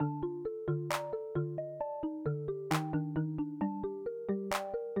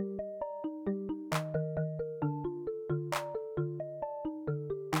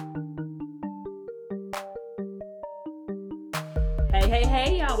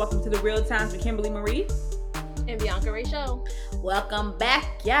Hey, y'all. Welcome to the Real Times with Kimberly Marie and Bianca Ray Show. Welcome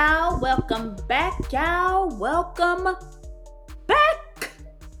back, y'all. Welcome back.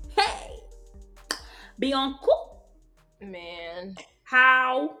 Hey, Bianca. Man.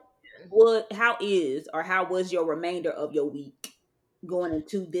 How was your remainder of your week going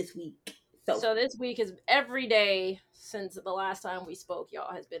into this week? So this week is every day since the last time we spoke,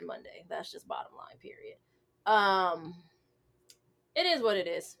 y'all, has been Monday. That's just bottom line, period. It is what it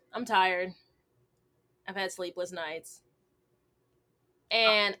is. I'm tired. I've had sleepless nights.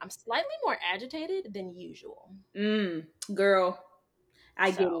 And I'm slightly more agitated than usual. Girl,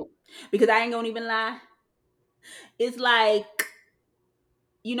 I get it. Because I ain't gonna even lie. It's like,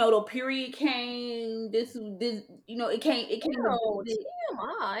 the period came, it came. Oh,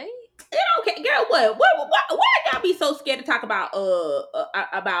 TMI. Okay, girl, why y'all be so scared to talk about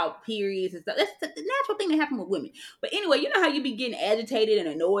periods and stuff? That's the natural thing that happens with women. But anyway, you know how you be getting agitated and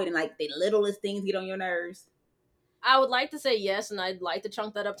annoyed and like the littlest things get on your nerves? I would like to say yes, and I'd like to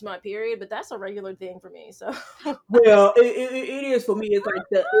chunk that up to my period, but that's a regular thing for me. So, well, it is for me. It's like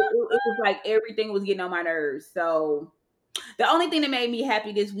it was like everything was getting on my nerves. So, the only thing that made me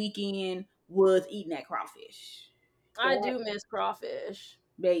happy this weekend was eating that crawfish. I do miss crawfish.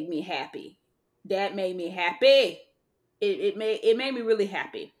 Made me happy. That made me happy. It made me really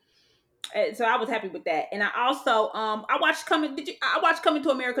happy. So I was happy with that. And I also I watched Coming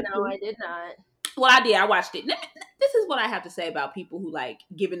to America. No, I did not. Well, I did. I watched it. This is what I have to say about people who like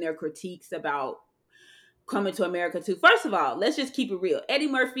giving their critiques about Coming to America 2. First of all, let's just keep it real. Eddie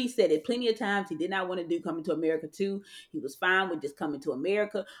Murphy said it plenty of times. He did not want to do Coming to America 2. He was fine with just Coming to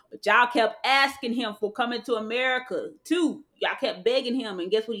America. But y'all kept asking him for Coming to America 2. Y'all kept begging him. And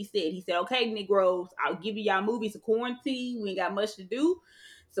guess what he said? He said, okay, Negroes, I'll give you y'all movies of quarantine. We ain't got much to do.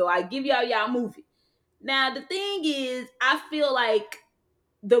 So I give y'all movie. Now, the thing is, I feel like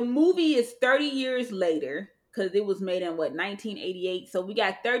the movie is 30 years later because it was made in 1988. So we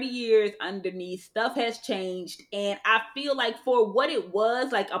got 30 years underneath. Stuff has changed. And I feel like for what it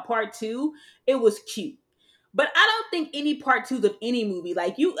was, like a part 2, it was cute. But I don't think any part 2s of any movie,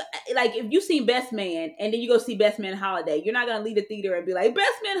 like if you seen Best Man and then you go see Best Man Holiday, you're not gonna leave the theater and be like,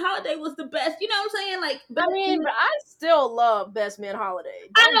 Best Man Holiday was the best. You know what I'm saying? Like, but I still love Best Man Holiday.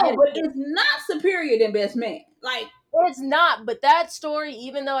 I know, but it's not superior than Best Man. Like, it's not. But that story,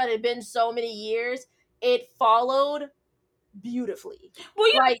 even though it had been so many years, it followed beautifully. Well,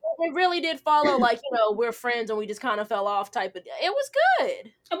 it really did follow, we're friends and we just kind of fell off type of. It was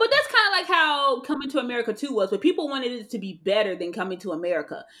good. But that's kind of like how Coming to America 2 was, but people wanted it to be better than Coming to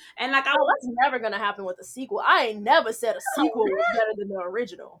America. And like, that's never gonna happen with a sequel. I ain't never said a sequel was better than the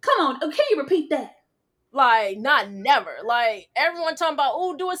original. Come on, can you repeat that? Like, not never. Like, everyone talking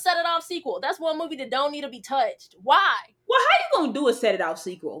about, do a Set It Off sequel. That's one movie that don't need to be touched. Why? Well, how you gonna do a Set It Off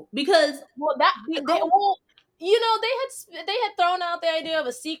sequel? Because they had thrown out the idea of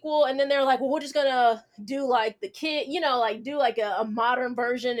a sequel, and then they're like, well, we're just gonna do like the kid, do like a modern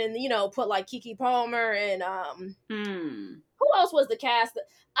version, and put like Keke Palmer and who else was the cast?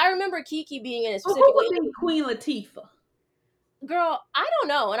 I remember Keke being in it specifically. Who was Queen Latifah? Girl, I don't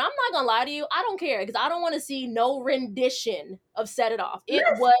know, and I'm not gonna lie to you, I don't care because I don't want to see no rendition of Set It Off. It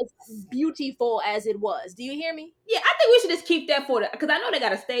was beautiful as it was. Do you hear me? Yeah, I think we should just keep that because I know they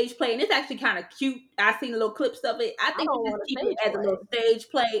got a stage play and it's actually kind of cute. I've seen little clips of it. I think we just keep it as a little stage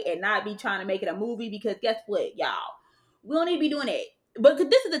play and not be trying to make it a movie because guess what, y'all? We don't need to be doing it. But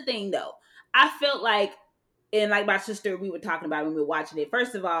this is the thing though. I felt like, and like my sister, we were talking about when we were watching it.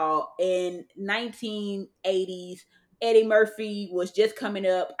 First of all, in 1980s, Eddie Murphy was just coming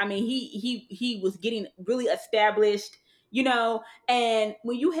up. I mean, he was getting really established, and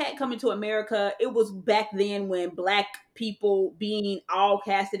when you had Coming to America, it was back then when Black people being all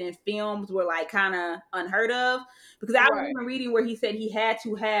casted in films were like kind of unheard of. Because I remember reading where he said he had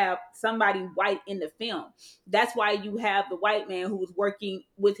to have somebody white in the film. That's why you have the white man who was working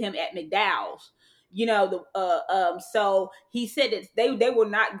with him at McDowell's. So he said that they were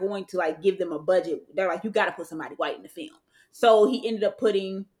not going to like give them a budget. They're like, you got to put somebody white in the film. So he ended up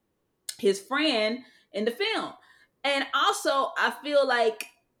putting his friend in the film. And also I feel like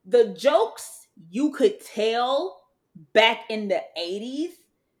the jokes you could tell back in the 80s,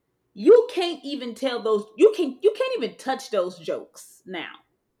 you can't even tell those. You can't even touch those jokes now.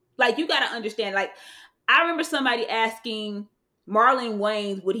 Like, you got to understand, like, I remember somebody asking Marlon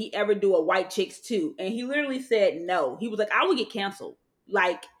Wayans, would he ever do a White Chicks 2? And he literally said no. He was like, I would get canceled.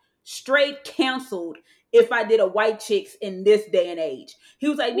 Like, straight canceled if I did a White Chicks in this day and age. He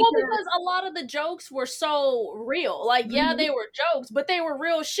was like, because a lot of the jokes were so real. Like, yeah, they were jokes, but they were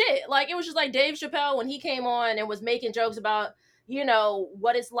real shit. Like, it was just like Dave Chappelle when he came on and was making jokes about,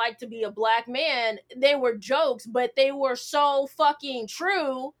 what it's like to be a black man, they were jokes, but they were so fucking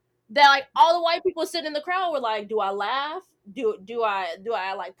true that like all the white people sitting in the crowd were like, do I laugh? Do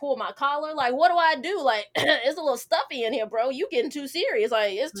I like pull my collar? Like, what do I do? Like, it's a little stuffy in here, bro. You getting too serious.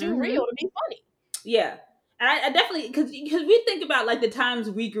 Like, it's too real to be funny. Yeah. And I definitely, because we think about like the times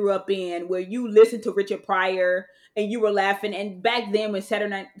we grew up in where you listened to Richard Pryor and you were laughing. And back then when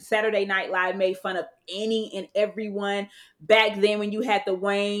Saturday Night Live made fun of any and everyone, back then when you had the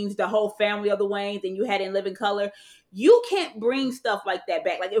Waynes, the whole family of the Waynes, and you had In Living Color, you can't bring stuff like that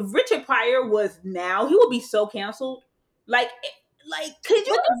back. Like if Richard Pryor was now, he would be so canceled. Like, could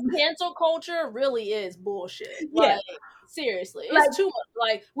you? But cancel culture really is bullshit. Yeah. Like, seriously, it's too much.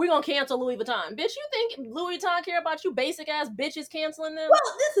 Like, we're gonna cancel Louis Vuitton. Bitch, you think Louis Vuitton care about you basic ass bitches canceling them?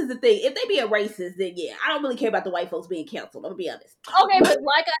 Well, this is the thing. If they be a racist, then yeah, I don't really care about the white folks being canceled. I'm gonna be honest. Okay, but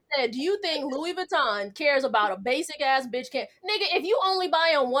like I said, do you think Louis Vuitton cares about a basic ass bitch nigga, if you only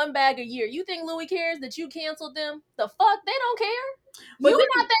buying one bag a year, you think Louis cares that you canceled them? The fuck? They don't care. But you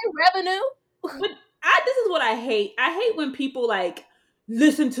not their revenue. But this is what I hate. I hate when people like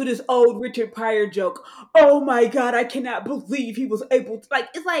listen to this old Richard Pryor joke. Oh my God, I cannot believe he was able to, like,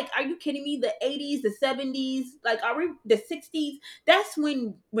 it's like, are you kidding me? The 80s, the 70s, like, are we the 60s? That's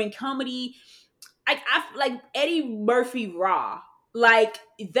when comedy, like Eddie Murphy Raw, like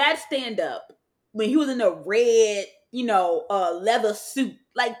that stand up when he was in a red, leather suit.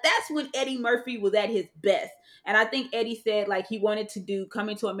 Like that's when Eddie Murphy was at his best. And I think Eddie said like he wanted to do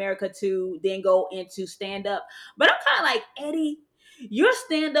Coming to America to then go into stand up. But I'm kind of like, Eddie, your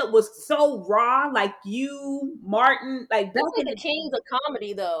stand up was so raw. Like you, Martin, like that's like the Kings of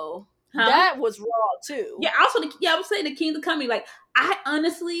Comedy though. Huh? That was raw too. Yeah, also I would say the Kings of Comedy. Like I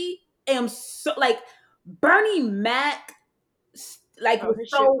honestly am so like Bernie Mac, like was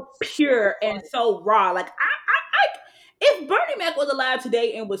so pure and so raw. Like I if Bernie Mac was alive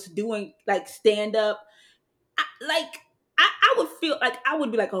today and was doing like stand up, I would feel like I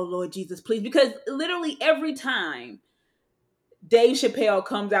would be like, oh Lord Jesus, please, because literally every time Dave Chappelle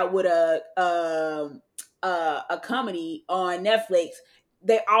comes out with a comedy on Netflix,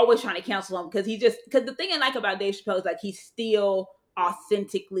 they're always trying to cancel him because because the thing I like about Dave Chappelle is like he's still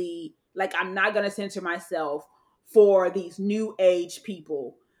authentically like, I'm not gonna censor myself for these new age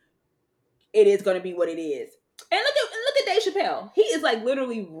people. It is gonna be what it is. And look at Dave Chappelle. He is like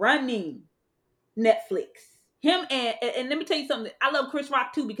literally running Netflix. Him and let me tell you something. I love Chris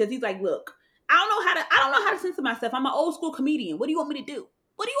Rock too because he's like, look, I don't know how to censor myself. I'm an old school comedian. What do you want me to do?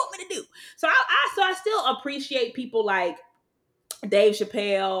 What do you want me to do? So I still appreciate people like Dave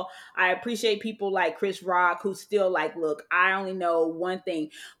Chappelle. I appreciate people like Chris Rock who still like, look, I only know one thing.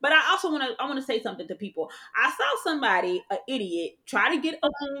 But I also want to say something to people. I saw somebody, an idiot, try to get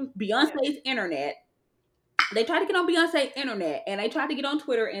on Beyonce's internet. They tried to get on Beyonce's internet and they tried to get on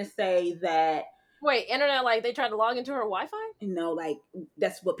Twitter and say that. Wait, internet, like they tried to log into her Wi-Fi? No, like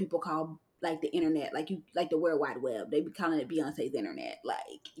that's what people call like the internet, like you, like the World Wide Web. They be calling it Beyonce's internet.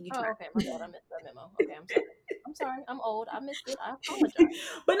 Like you. Okay, my God, I missed that memo. Okay, I'm sorry. I'm old. I missed it. I apologize.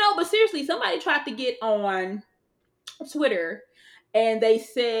 But seriously, somebody tried to get on Twitter, and they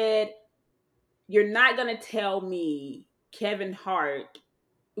said, "You're not gonna tell me Kevin Hart.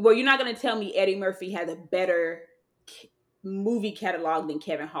 Well, you're not gonna tell me Eddie Murphy has a better movie catalog than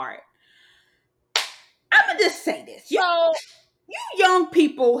Kevin Hart." I'm gonna just say this. You young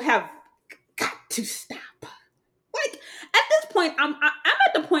people have got to stop. Like at this point, I'm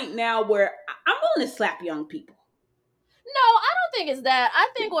at the point now where I'm willing to slap young people. No, I don't think it's that. I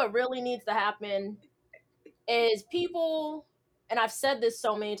think what really needs to happen is people, and I've said this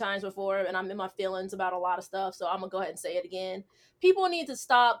so many times before, and I'm in my feelings about a lot of stuff, so I'm gonna go ahead and say it again. People need to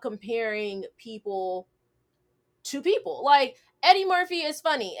stop comparing people to people. Like, Eddie Murphy is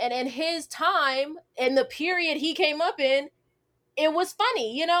funny, and in his time, in the period he came up in, it was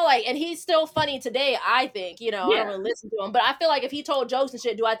funny, like, and he's still funny today, I think, I don't really listen to him, but I feel like if he told jokes and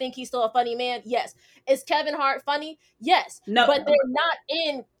shit, do I think he's still a funny man? Yes. Is Kevin Hart funny? Yes. No. But they're not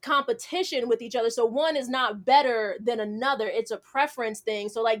in competition with each other, so one is not better than another. It's a preference thing,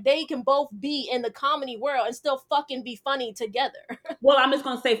 so, like, they can both be in the comedy world and still fucking be funny together. Well, I'm just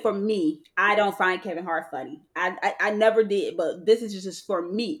gonna say for me, I don't find Kevin Hart funny. I never did, but this is just for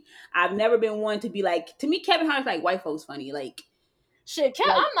me. I've never been one to be like, to me, Kevin Hart's like white folks funny, like. Shit,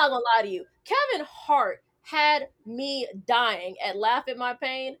 I'm not gonna lie to you. Kevin Hart had me dying at Laugh at My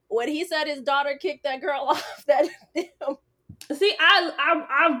Pain when he said his daughter kicked that girl off that See,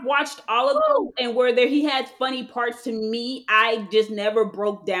 I've watched all of those, and where there he had funny parts to me, I just never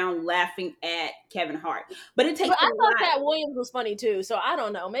broke down laughing at Kevin Hart. But it takes But I a thought lot. Cat Williams was funny too, so I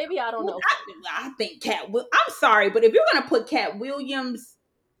don't know. Maybe I don't Well, know. I think I'm sorry, but if you're gonna put Cat Williams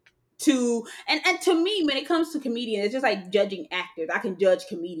to and to me, when it comes to comedians, it's just like judging actors. I can judge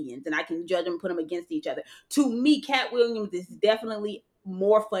comedians and I can judge them, put them against each other. To me, Cat Williams is definitely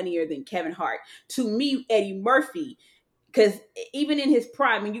more funnier than Kevin Hart. To me, Eddie Murphy, because even in his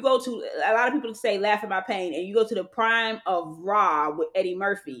prime, when you go to a lot of people say Laugh at My Pain, and you go to the prime of Raw with Eddie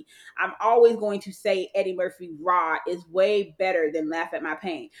Murphy, I'm always going to say Eddie Murphy Raw is way better than Laugh at My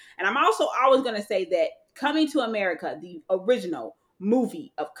Pain. And I'm also always going to say that Coming to America, the original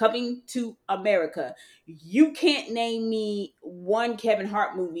movie of Coming to America, you can't name me one Kevin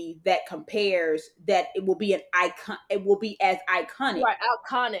Hart movie that compares, that it will be an icon, it will be as iconic. Right,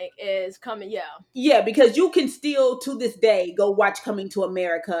 iconic is coming, yeah. Yeah, because you can still to this day go watch Coming to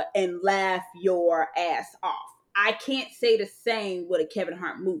America and laugh your ass off. I can't say the same with a Kevin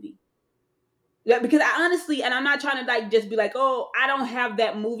Hart movie. Yeah, because I honestly, and I'm not trying to like just be like, oh, I don't have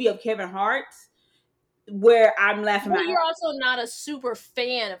that movie of Kevin Hart's where I'm laughing my But ass. you're also not a super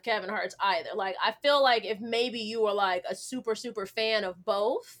fan of Kevin Hart's either. Like, I feel like if maybe you were like a super fan of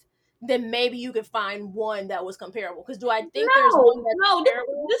both, then maybe you could find one that was comparable. Because do I think there's one that's No,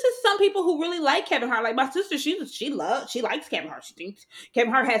 comparable? this is some people who really like Kevin Hart. Like my sister, she likes Kevin Hart. She thinks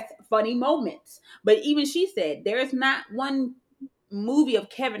Kevin Hart has funny moments. But even she said there is not one movie of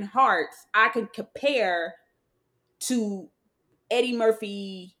Kevin Hart's I can compare to Eddie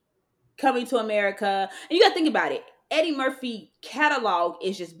Murphy Coming to America. And you got to think about it. Eddie Murphy catalog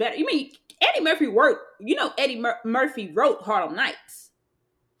is just better. You mean Eddie Murphy wrote? You know, Murphy wrote Harlem Nights.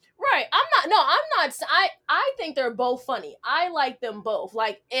 Right. I think they're both funny. I like them both.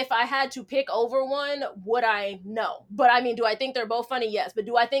 Like, if I had to pick over one, would I? No. But I mean, do I think they're both funny? Yes. But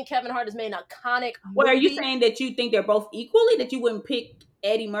do I think Kevin Hart has made an iconic Well, are you movie? saying that you think they're both equally? That you wouldn't pick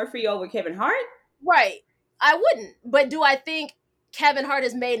Eddie Murphy over Kevin Hart? Right. I wouldn't. But do I think Kevin Hart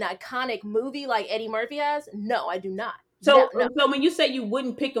has made an iconic movie like Eddie Murphy has? No, I do not. So, No. so when you say you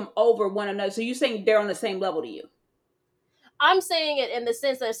wouldn't pick them over one another, so you're saying they're on the same level to you? I'm saying it in the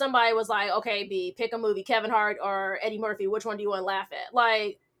sense that if somebody was like, okay, B, pick a movie, Kevin Hart or Eddie Murphy, which one do you want to laugh at?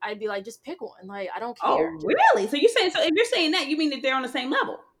 Like, I'd be like, just pick one. Like, I don't care. Oh, really? So you're saying, so if you're saying that, you mean that they're on the same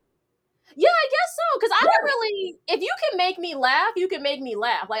level? Yeah, I guess so. Because I don't really. If you can make me laugh, you can make me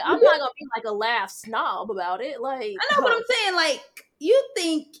laugh. Like, I'm not gonna be like a laugh snob about it. Like, I know what I'm saying. Like, you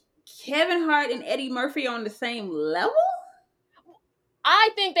think Kevin Hart and Eddie Murphy are on the same level? I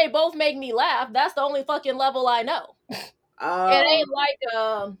think they both make me laugh. That's the only fucking level I know. It ain't like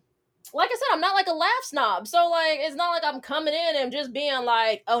I said, I'm not like a laugh snob. So like, it's not like I'm coming in and just being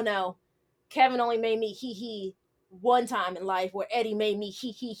like, oh no, Kevin only made me hee hee one time in life, where Eddie made me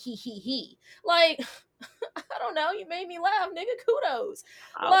hee hee hee hee hee. Like, I don't know, you made me laugh, nigga. Kudos.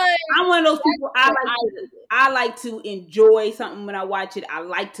 Like, I'm one of those people. I like to enjoy something when I watch it. I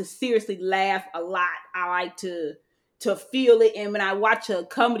like to seriously laugh a lot. I like to feel it, and when I watch a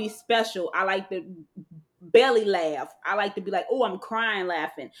comedy special, I like to belly laugh. I like to be like, oh, I'm crying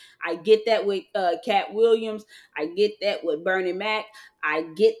laughing. I get that with Cat Williams. I get that with Bernie Mac. I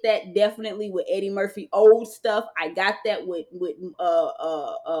get that definitely with Eddie Murphy old stuff. I got that with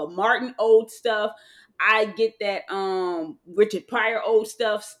Martin old stuff. I get that Richard Pryor old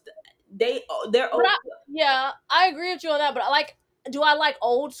stuff. They're old. Yeah, I agree with you on that. But do I like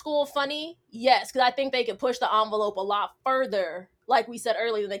old school funny? Yes, because I think they can push the envelope a lot further, like we said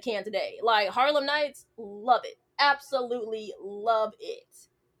earlier, than they can today. Like Harlem Nights, love it, absolutely love it.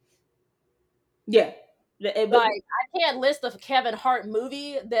 Yeah, like I can't list a Kevin Hart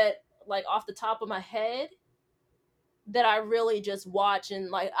movie that, like, off the top of my head, that I really just watch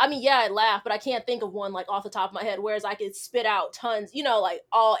and like. I mean, yeah, I laugh, but I can't think of one like off the top of my head. Whereas I could spit out tons, like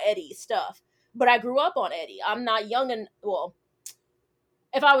all Eddie stuff. But I grew up on Eddie. I'm not young and well.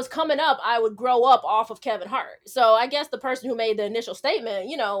 If I was coming up, I would grow up off of Kevin Hart. So I guess the person who made the initial statement,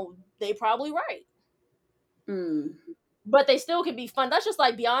 they probably right. But they still could be fun. That's just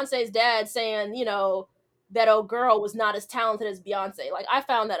like Beyonce's dad saying, that old girl was not as talented as Beyonce. Like, I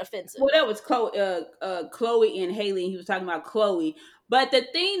found that offensive. Well, that was Chloe and Haley, and he was talking about Chloe. But the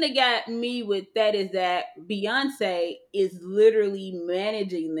thing that got me with that is that Beyonce is literally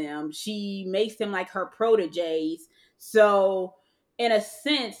managing them. She makes them like her proteges. So, in a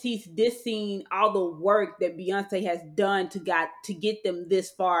sense, he's dissing all the work that Beyonce has done to get them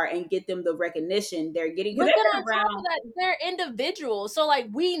this far and get them the recognition they're getting. But then on top of that, they're individuals. So, like,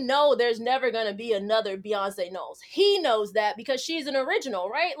 we know there's never going to be another Beyonce Knowles. He knows that because she's an original,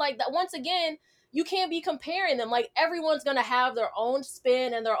 right? Like, that once again, you can't be comparing them. Like, everyone's gonna have their own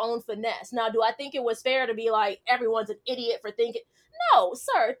spin and their own finesse. Now, do I think it was fair to be like, everyone's an idiot for thinking? No,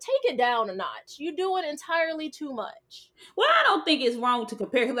 sir, take it down a notch. You do it entirely too much. Well, I don't think it's wrong to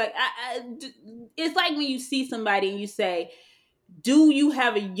compare. Like, it's like when you see somebody and you say, do you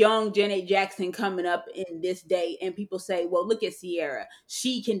have a young Janet Jackson coming up in this day? And people say, well, look at Ciara.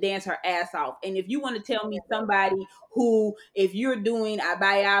 She can dance her ass off. And if you want to tell me somebody who, if you're doing a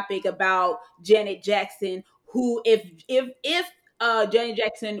biopic about Janet Jackson, who, if Janet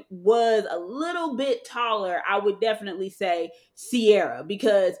Jackson was a little bit taller, I would definitely say Ciara,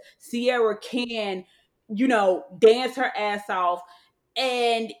 because Ciara can, dance her ass off.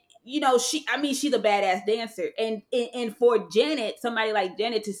 And she's a badass dancer. And for Janet, somebody like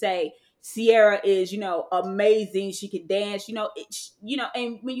Janet to say Ciara is, amazing, she could dance, and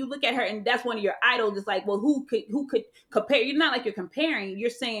when you look at her and that's one of your idols, it's like, well, who could compare? You're not like you're comparing,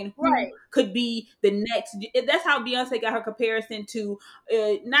 you're saying who Right. could be the next. That's how Beyonce got her comparison to,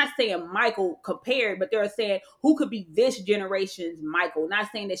 not saying Michael compared, but they're saying who could be this generation's Michael.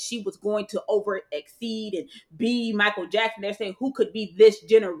 Not saying that she was going to over exceed and be Michael Jackson. They're saying who could be this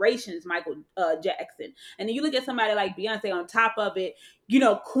generation's Michael Jackson. And then you look at somebody like Beyonce on top of it,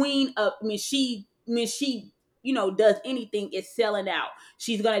 queen of, when she does anything, it's selling out.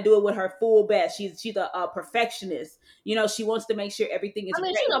 She's gonna do it with her full best. She's a perfectionist. She wants to make sure everything is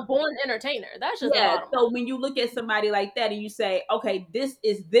great. She's a born entertainer. That's just so when you look at somebody like that and you say, okay, this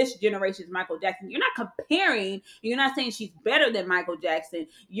is this generation's Michael Jackson, you're not comparing, you're not saying she's better than Michael Jackson.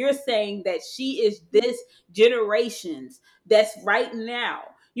 You're saying that she is this generation's, that's right now.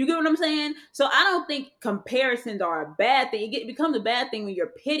 You get what I'm saying? So I don't think comparisons are a bad thing. It becomes a bad thing when you're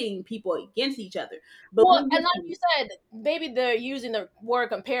pitting people against each other. But and like you said, maybe they're using the word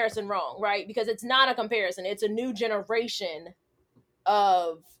comparison wrong, right? Because it's not a comparison. It's a new generation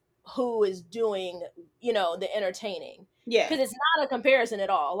of who is doing, the entertaining. Yeah. Because it's not a comparison at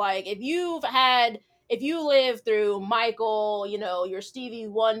all. Like, if you live through Michael, your Stevie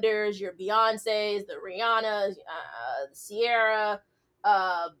Wonders, your Beyoncés, the Rihannas, Ciara,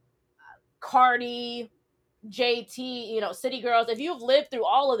 Cardi, JT, City Girls, if you've lived through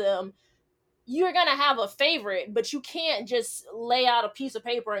all of them, you're gonna have a favorite, but you can't just lay out a piece of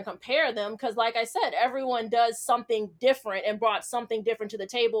paper and compare them, because like I said, everyone does something different and brought something different to the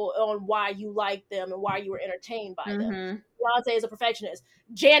table on why you like them and why you were entertained by them. Beyonce is a perfectionist.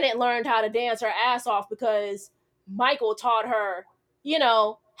 Janet learned how to dance her ass off because Michael taught her,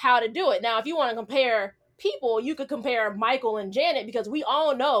 how to do it. Now, if you want to compare people, you could compare Michael and Janet, because we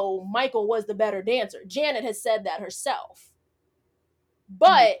all know Michael was the better dancer. Janet has said that herself.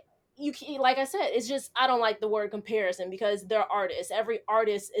 But like I said, it's just, I don't like the word comparison, because they're artists. Every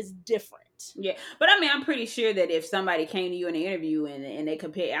artist is different. Yeah, but I mean, I'm pretty sure that if somebody came to you in an interview and they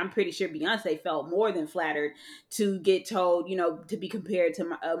compare, I'm pretty sure Beyonce felt more than flattered to get told, to be compared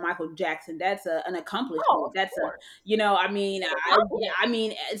to Michael Jackson. That's an accomplishment. That's course. I mean,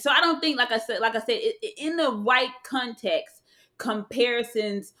 so I don't think, like I said, in the right context,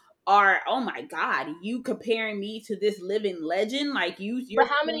 comparisons are, oh my God, you comparing me to this living legend? Like but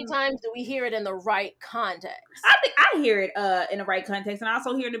how many times do we hear it in the right context? I think I hear it in the right context, and I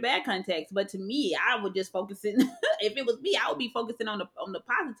also hear it in the bad context. But to me, I would just focus in. If it was me, I would be focusing on the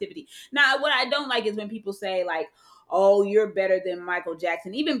positivity. Now, what I don't like is when people say like, "Oh, you're better than Michael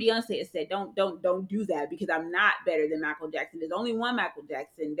Jackson." Even Beyonce has said, "Don't do that, because I'm not better than Michael Jackson. There's only one Michael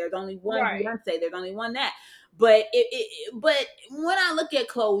Jackson. There's only one Beyonce. There's only one that." But but when I look at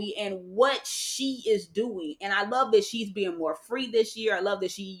Chloe and what she is doing, and I love that she's being more free this year. I love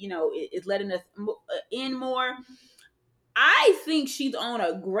that she, is letting us in more. I think she's on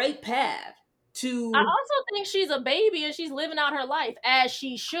a great path to. I also think she's a baby and she's living out her life as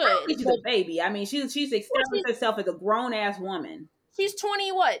she should. I think she's a baby. I mean, she's established herself as a grown ass woman. She's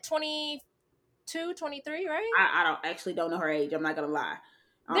 22, 23, right? I don't know her age. I'm not gonna lie.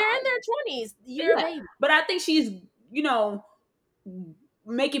 They're in their 20s. You're a baby. But I think she's,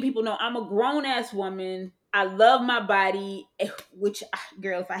 making people know I'm a grown ass woman. I love my body, which,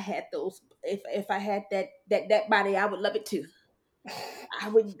 girl, if I had those, if I had that body, I would love it too. I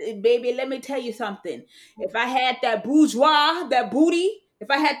would, baby, let me tell you something. If I had that bourgeois, that booty, if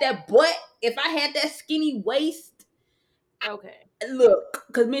I had that butt, if I had that skinny waist. Okay. Look,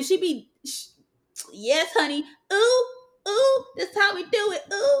 because man, yes, honey. Ooh, that's how we do it.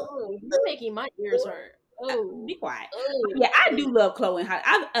 Ooh, you're making my ears hurt. Oh, be quiet. Yeah, I do love Chloe and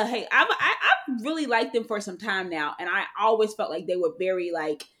Halle. I've really liked them for some time now, and I always felt like they were very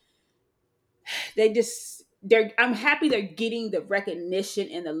like, they just I'm happy they're getting the recognition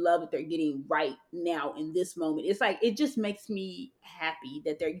and the love that they're getting right now in this moment. It's like, it just makes me happy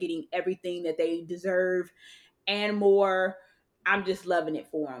that they're getting everything that they deserve and more. I'm just loving it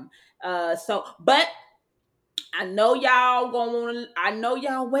for them. But I know y'all I know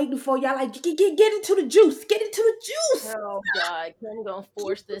y'all waiting for y'all like get into the juice. Get into the juice. Oh God, Kim gonna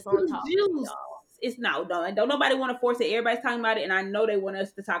force this on top of y'all. It's don't nobody want to force it. Everybody's talking about it, and I know they want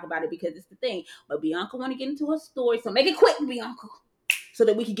us to talk about it because it's the thing. But Bianca want to get into her story, so make it quick, Bianca, so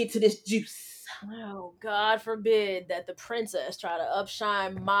that we can get to this juice. Oh, God forbid that the princess try to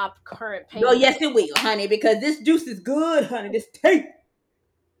upshine my current pain. No, yes it will, honey, because this juice is good, honey. This tea.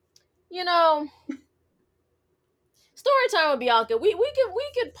 You know, story time with Bianca. We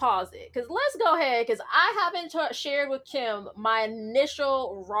could pause it because let's go ahead because I haven't shared with Kim my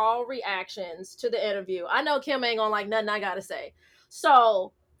initial raw reactions to the interview. I know Kim ain't gonna like nothing I gotta say,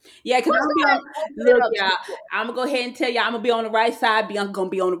 so. Yeah, because I'm gonna go ahead and tell you, I'm gonna be on the right side. Bianca gonna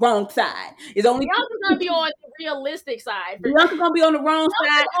be on the wrong side. It's only Bianca's gonna be on the realistic side. Bianca gonna be on the wrong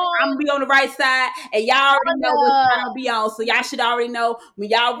side. I'm gonna be on the right side, and y'all already know what side I'm gonna be on. So y'all should already know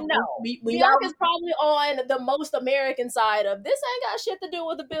when y'all. Bianca's probably on the most American side of this. Ain't got shit to do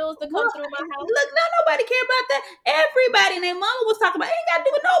with the bills that come through my house. Look, nobody care about that. Everybody and their mama was talking about. It ain't got to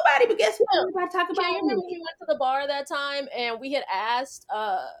do with nobody. But guess what? Everybody talking about. You remember we went to the bar that time and we had asked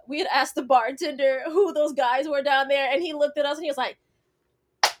the bartender who those guys were down there, and he looked at us and he was like,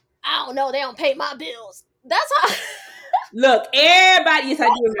 I don't know, they don't pay my bills. That's how. Look, everybody. Yes, I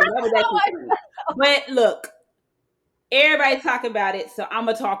do remember that. But look, everybody talk about it, so I'm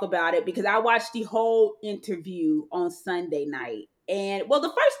gonna talk about it because I watched the whole interview on Sunday night. And well, the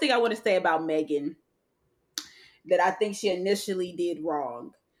first thing I want to say about Megan that I think she initially did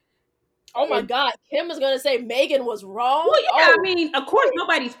wrong. Oh my God, Kim is gonna say Megan was wrong. Well, yeah, I mean, of course,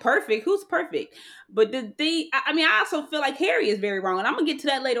 nobody's perfect. Who's perfect? But I also feel like Harry is very wrong, and I'm gonna get to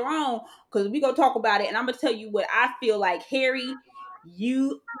that later on because we gonna talk about it, and I'm gonna tell you what I feel like. Harry,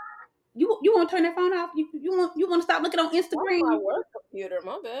 you want to turn that phone off? You want to stop looking on Instagram? My work computer,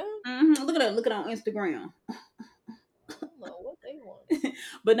 my bad. Mm-hmm. Look it on Instagram. I don't know what they want.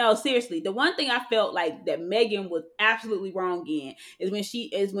 But no, seriously, the one thing I felt like that Megan was absolutely wrong in is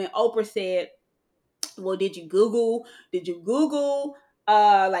when Oprah said, well, did you Google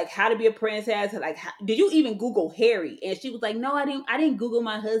like how to be a princess? Like, did you even Google Harry? And she was like, no, I didn't Google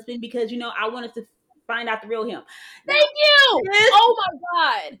my husband because I wanted to find out the real him. Thank you. Oh my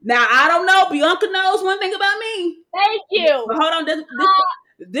God. Now I don't know. Bianca knows one thing about me. Thank you. But hold on,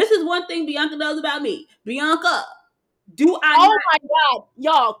 this is one thing Bianca knows about me. Bianca, my God,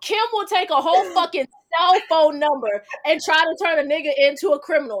 y'all, Kim will take a whole fucking cell phone number and try to turn a nigga into a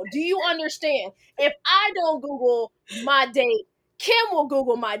criminal. Do you understand? If I don't Google my date, Kim will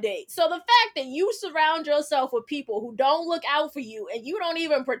Google my date. So the fact that you surround yourself with people who don't look out for you and you don't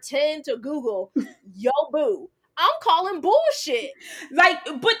even pretend to Google yo boo, I'm calling bullshit. Like,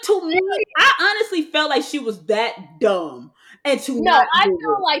 but to me, I honestly felt like she was that dumb. And I feel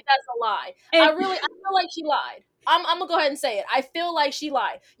like that's a lie. I feel like she lied. I'm gonna go ahead and say it. I feel like she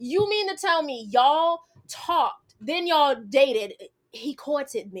lied. You mean to tell me y'all talked, then y'all dated, he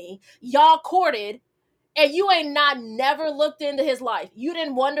courted me, y'all courted, and you ain't never looked into his life. You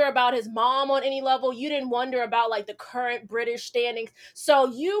didn't wonder about his mom on any level. You didn't wonder about like the current British standings. So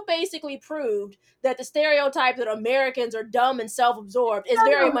you basically proved that the stereotype that Americans are dumb and self-absorbed is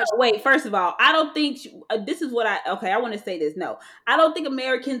very much. Wait, first of all, I don't think this is what I want to say this. No, I don't think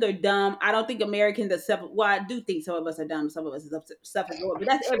Americans are dumb. I don't think Americans are well, I do think some of us are dumb. Some of us are self-absorbed, but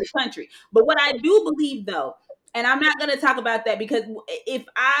that's every country. But what I do believe though, and I'm not going to talk about that because if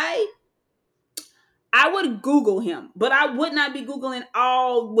I would Google him, but I would not be Googling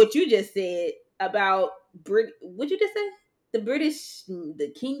all what you just said about What'd you just say?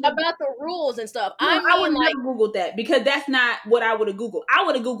 The kingdom? About the rules and stuff. No, I would never Googled that because that's not what I would have Googled. I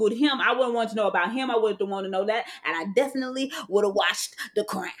would have Googled him. I wouldn't want to know about him. I wouldn't want to know that. And I definitely would have watched The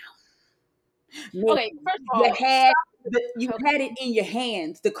Crown. Okay, first of all, you had it in your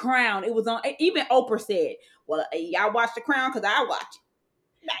hands. The Crown. It was on. Even Oprah said, well, y'all watch The Crown because I watch it.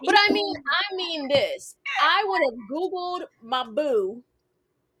 But I mean this. I would have Googled my boo,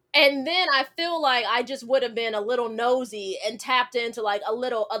 and then I feel like I just would have been a little nosy and tapped into like a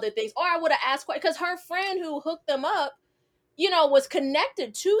little other things. Or I would have asked, because her friend who hooked them up, was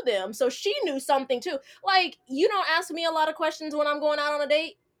connected to them. So she knew something too. Like, you don't ask me a lot of questions when I'm going out on a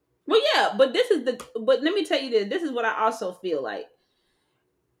date. Well, yeah, but but let me tell you this. This is what I also feel like.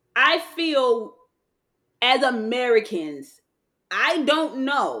 I feel as Americans, I don't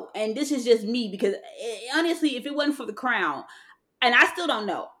know, and this is just me because honestly, if it wasn't for The Crown, and I still don't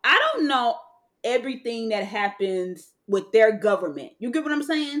know. I don't know everything that happens with their government. You get what I'm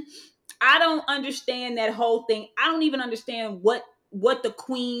saying? I don't understand that whole thing. I don't even understand what the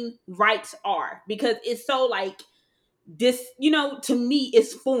queen rights are, because it's so like this, to me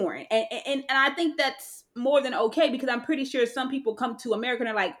it's foreign. And I think that's more than okay, because I'm pretty sure some people come to America and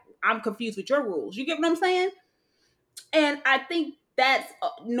are like, I'm confused with your rules. You get what I'm saying? And I think that's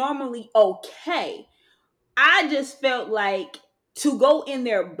normally okay. I just felt like to go in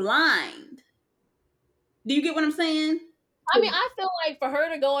there blind. Do you get what I'm saying? I mean, I feel like for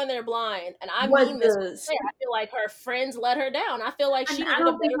her to go in there blind, and I Was mean this, the I feel like her friends let her down. I feel like And she I needed a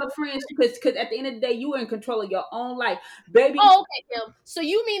don't think better. her friends, because at the end of the day, you were in control of your own life, baby. Oh, okay, Kim. So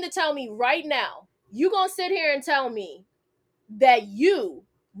you mean to tell me right now, you gonna sit here and tell me that you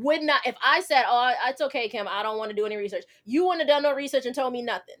would not, if I said, "Oh, it's okay, Kim, I don't want to do any research," you wouldn't have done no research and told me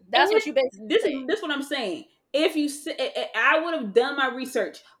nothing. That's what you basically This saying. this what I'm saying. If you I would have done my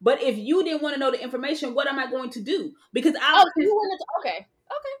research, but if you didn't want to know the information, what am I going to do? Because Oh, so you wouldn't. Okay.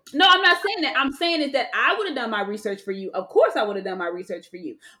 no, I'm not saying that. I'm saying is that I would have done my research for you. Of course, I would have done my research for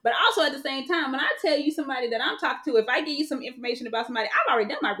you. But also at the same time, when I tell you somebody that I'm talking to, if I give you some information about somebody, I've already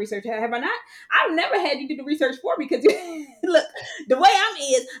done my research. Have I not? I've never had you do the research for me, because look, the way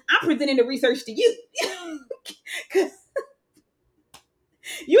I'm presenting the research to you.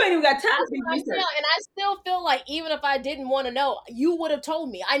 You ain't even got time That's to do what I'm research. saying, and I still feel like even if I didn't want to know, you would have told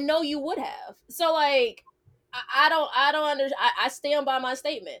me. I know you would have. So like, I don't understand. I stand by my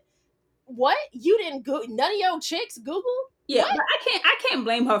statement. What, you didn't go? None of your chicks Google Yeah, what? but I can't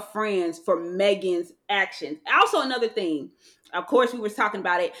blame her friends for Megan's actions. Also, another thing, of course, we were talking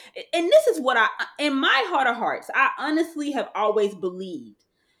about it, and this is what in my heart of hearts, I honestly have always believed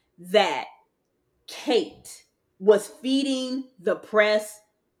that Kate was feeding the press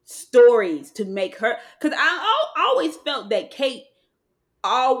stories to make her, because always felt that Kate,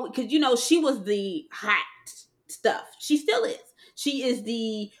 all because she was the hot stuff. She still is. She is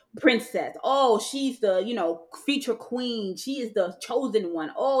the princess. Oh, she's the feature queen. She is the chosen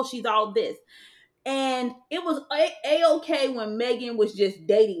one. Oh, she's all this. And it was a-okay when Megan was just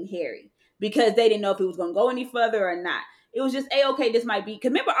dating Harry, because they didn't know if it was going to go any further or not. It was just a-okay. This might be,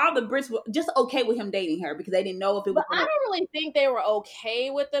 because remember, all the Brits were just okay with him dating her, because they didn't know if it was But going I to. don't really think they were okay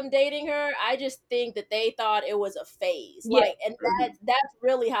with them dating her. I just think that they thought it was a phase. Yeah. Like, and that's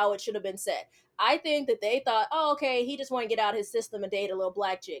really how it should have been said. I think that they thought, oh, okay, he just want to get out his system and date a little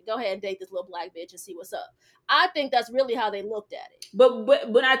black chick. Go ahead and date this little black bitch and see what's up. I think that's really how they looked at it.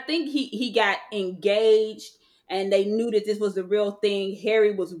 But I think he got engaged, and they knew that this was the real thing.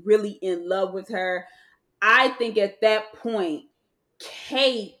 Harry was really in love with her. I think at that point,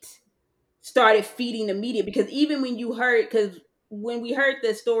 Kate started feeding the media, because even when you heard, because when we heard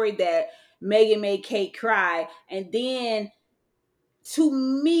the story that Megan made Kate cry, and then to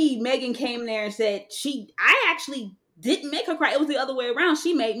me, Megan came there and said I actually didn't make her cry. It was the other way around.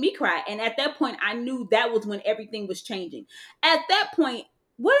 She made me cry. And at that point, I knew that was when everything was changing. At that point,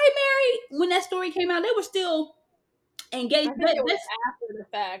 were they married when that story came out? They were still engaged. I think it was after the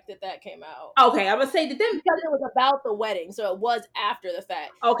fact that came out. Okay, I would say that them. Because it was about the wedding, so it was after the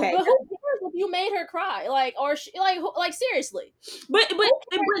fact. Okay, But who cares if you made her cry? Like, or like seriously. But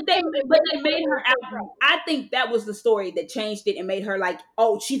they made her out. I think that was the story that changed it and made her like,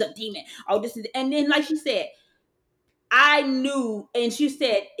 oh, she's a demon. Oh, this is, and then like she said, I knew, and she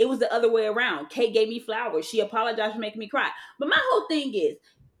said it was the other way around. Kate gave me flowers. She apologized for making me cry. But my whole thing is,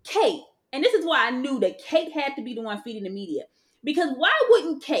 Kate, and this is why I knew that Kate had to be the one feeding the media. Because why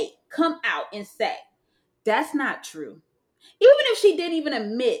wouldn't Kate come out and say, that's not true? Even if she didn't even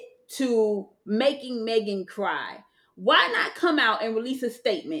admit to making Megan cry, why not come out and release a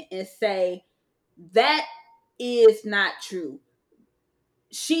statement and say, that is not true?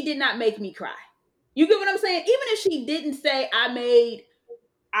 She did not make me cry. You get what I'm saying? Even if she didn't say I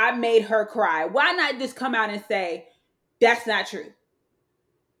made her cry, why not just come out and say that's not true?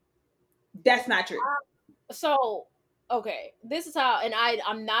 That's not true. So, okay, this is how, and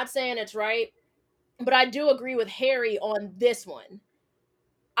I'm not saying it's right, but I do agree with Harry on this one.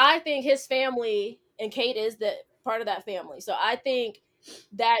 I think his family, and Kate is the part of that family. So I think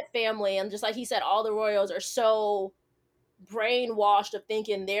that family, and just like he said, all the royals are so brainwashed of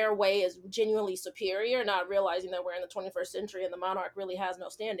thinking their way is genuinely superior, not realizing that we're in the 21st century and the monarch really has no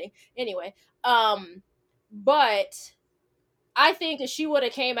standing. Anyway, but I think if she would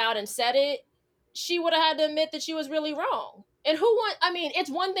have came out and said it, she would have had to admit that she was really wrong. And I mean,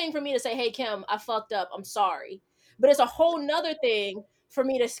 it's one thing for me to say, hey, Kim, I fucked up. I'm sorry. But it's a whole nother thing for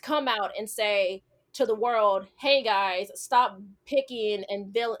me to come out and say to the world, hey, guys, stop picking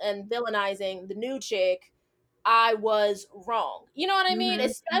and villainizing the new chick I was wrong. You know what I mean? Mm-hmm.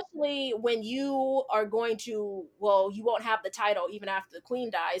 Especially when you are going to, well, you won't have the title even after the queen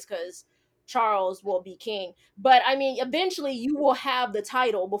dies because Charles will be king. But I mean, eventually you will have the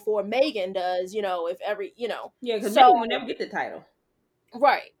title before Meghan does, if every, Yeah, because So, Megan would never get the title.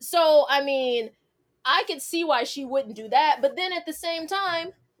 right. So, I mean, I could see why she wouldn't do that. But then at the same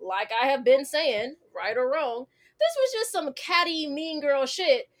time, like I have been saying, right or wrong, this was just some catty, mean girl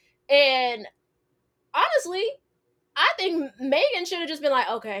shit. And honestly, I think Meghan should have just been like,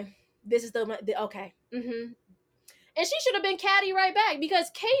 okay, this is the okay. Mm-hmm. And she should have been catty right back because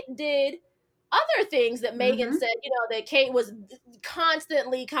Kate did other things that Meghan Mm-hmm. said, that Kate was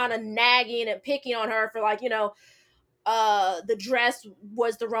constantly kind of nagging and picking on her for, like, the dress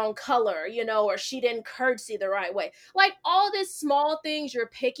was the wrong color, or she didn't curtsy the right way. Like all these small things you're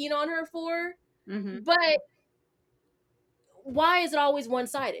picking on her for, Mm-hmm. but why is it always one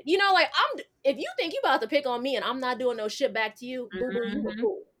sided? Like if you think you about to pick on me and I'm not doing no shit back to you, boo boo, you a Mm-hmm.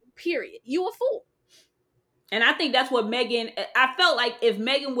 fool. Period. You a fool. And I think that's what Megan. I felt like if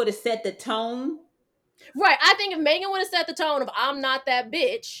Megan would have set the tone, Right. I think if Meghan would have set the tone of I'm not that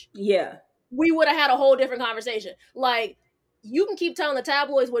bitch, yeah, we would have had a whole different conversation. Like, you can keep telling the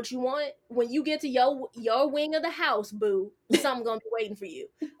tabloids what you want. When you get to your wing of the house, boo, something gonna be waiting for you.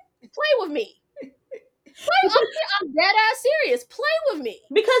 Play with me. I'm dead ass serious. Play with me.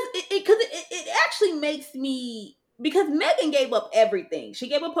 because it actually makes me, because Megan gave up everything. She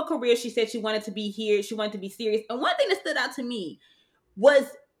gave up her career. She said she wanted to be here. She wanted to be serious. And one thing that stood out to me was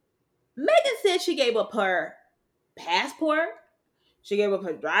Megan said she gave up her passport. She gave up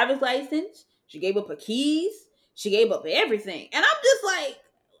her driver's license. She gave up her keys. She gave up everything. And I'm just like,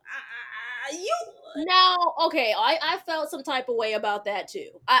 you. Now, okay, I felt some type of way about that too.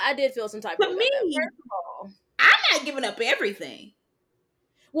 I did feel some type of To way about that. me, First of all, I'm not giving up everything.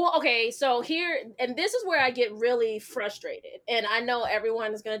 well, okay, so here, and this is where I get really frustrated. And I know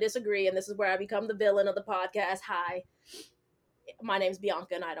everyone is going to disagree, and this is where I become the villain of the podcast. Hi, my name's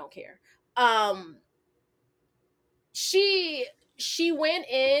Bianca, and I don't care. Um, she went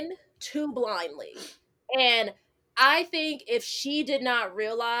in too blindly, and I think if she did not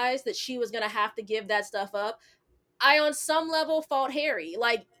realize that she was going to have to give that stuff up, I on some level fault Harry.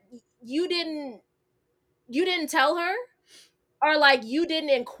 Like, you didn't tell her, or like you didn't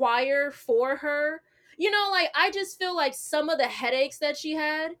inquire for her. Like I just feel like some of the headaches that she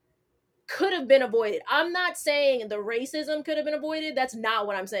had could have been avoided. I'm not saying the racism could have been avoided. That's not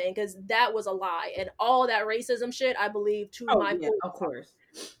what I'm saying, because that was a lie. And all that racism shit, I believe to Oh my yeah, full of heart. course.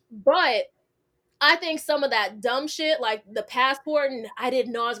 But I think some of that dumb shit, like the passport and I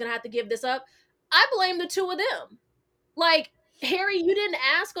didn't know I was gonna have to give this up, I blame the two of them. Like, Harry, you didn't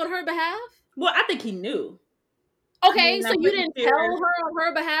ask on her behalf? Well, I think he knew. I Okay, mean, so I'm you pretty didn't tell sure. her on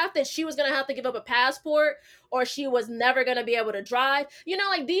her behalf that she was gonna have to give up a passport or she was never gonna be able to drive.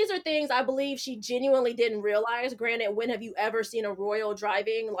 Like these are things I believe she genuinely didn't realize. Granted, when have you ever seen a royal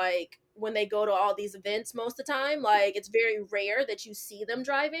driving? Like when they go to all these events most of the time, like it's very rare that you see them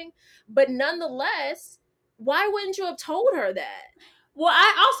driving. But nonetheless, why wouldn't you have told her that? Well,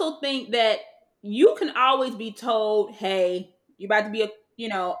 I also think that you can always be told, "Hey, you're about to be a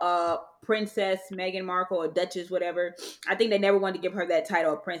princess, Meghan Markle, or Duchess, whatever." I think they never wanted to give her that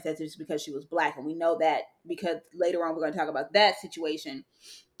title of princess just because she was black, and we know that because later on we're going to talk about that situation.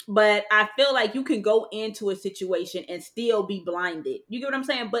 But I feel like you can go into a situation and still be blinded. You get what I'm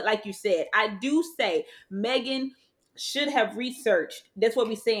saying? But like you said, I do say Meghan should have researched. That's what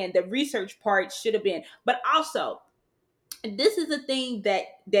we're saying. The research part should have been. But also, this is the thing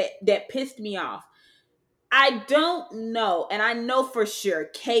that pissed me off. I don't know, and I know for sure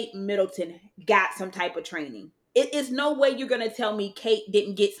Kate Middleton got some type of training. It is no way you're gonna tell me Kate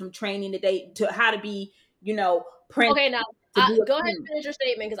didn't get some training today to how to be, prince, Okay, now to be a go ahead and queen. finish your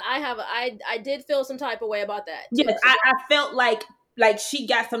statement because I did feel some type of way about that too. Yes, So I felt like she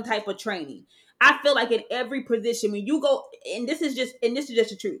got some type of training. I feel like in every position when you go, and this is just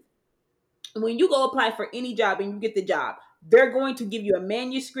the truth. When you go apply for any job and you get the job, they're going to give you a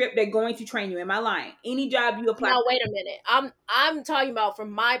manuscript. They're going to train you. Am I lying? Any job you apply now for. wait a minute. I'm talking about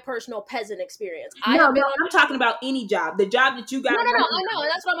from my personal peasant experience. I No, have no, been on I'm talking about any job. The job that you got no. right I know, now. and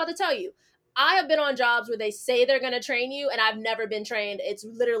that's what I'm about to tell you. I have been on jobs where they say they're going to train you, and I've never been trained. It's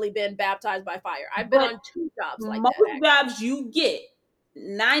literally been baptized by fire. I've been But on two jobs like that. most jobs you get,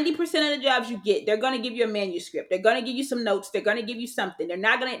 90% of the jobs you get, they're going to give you a manuscript. They're going to give you some notes. They're going to give you something. They're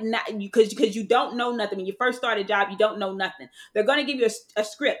not going to, because you don't know nothing. When you first start a job, you don't know nothing. They're going to give you a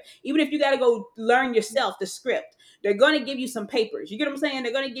script. Even if you got to go learn yourself the script, they're going to give you some papers. You get what I'm saying?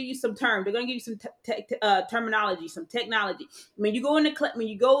 They're going to give you some terms. They're going to give you some terminology, some technology. When you go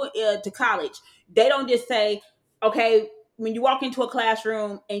to college, they don't just say, okay, when you walk into a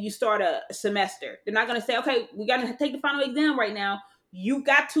classroom and you start a semester, they're not going to say, okay, we got to take the final exam right now. You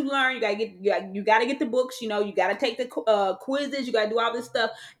got to learn. You got to get the books. You got to take the quizzes. You got to do all this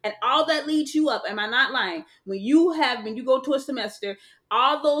stuff, and all that leads you up. Am I not lying? When you go to a semester,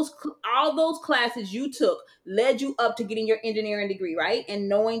 all those classes you took led you up to getting your engineering degree, right? And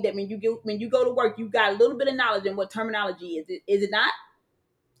knowing that when you go to work, you got a little bit of knowledge in what terminology is. Is it not?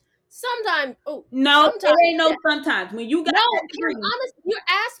 Sometimes, it ain't no sometimes. When you got you're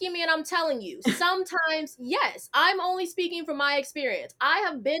asking me and I'm telling you. Sometimes, yes. I'm only speaking from my experience. I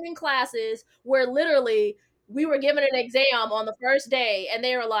have been in classes where literally we were given an exam on the first day and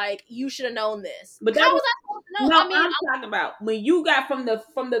they were like, you should have known this. But how was I supposed to know? No, I'm talking about when you got from the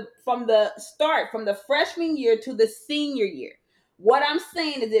start, from the freshman year to the senior year. What I'm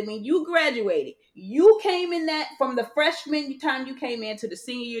saying is that when you graduated, you came in that from the freshman time you came in to the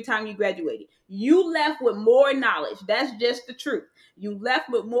senior year time you graduated. You left with more knowledge. That's just the truth. You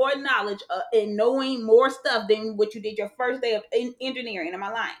left with more knowledge and knowing more stuff than what you did your first day of engineering. Am I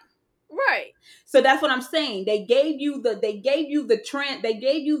lying? Right. So that's what I'm saying. They gave you the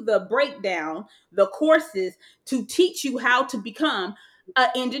breakdown, the courses to teach you how to become an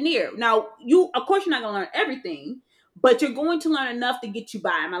engineer. Now, of course you're not going to learn everything, but you're going to learn enough to get you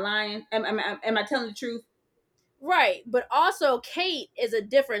by. Am I lying? Am I telling the truth? Right. But also Kate is a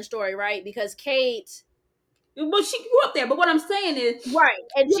different story, right? Because Kate, well, she grew up there, but what I'm saying is, right,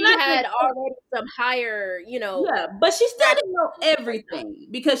 and she had already some higher, yeah, but she still didn't know everything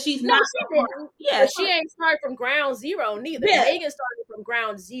because she's not. She didn't. Yeah, but she ain't started from ground zero neither. Yeah. Megan started from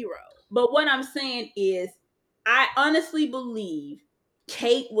ground zero. But what I'm saying is, I honestly believe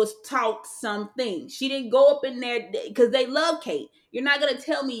Kate was taught something. She didn't go up in there because they love Kate. You're not gonna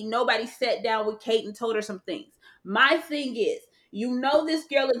tell me nobody sat down with Kate and told her some things. My thing is, this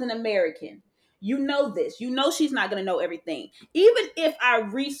girl is an American. You know this. You know she's not going to know everything. Even if I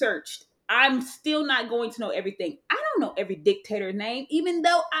researched, I'm still not going to know everything. I don't know every dictator's name, even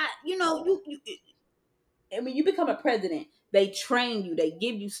though you become a president. They train you. They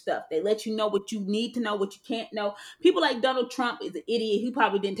give you stuff. They let you know what you need to know, what you can't know. People like Donald Trump is an idiot. He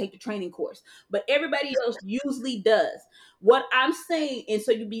probably didn't take the training course, but everybody else usually does. What I'm saying, and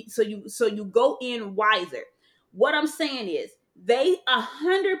so you go in wiser. What I'm saying is they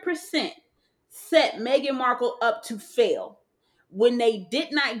 100% set Meghan Markle up to fail when they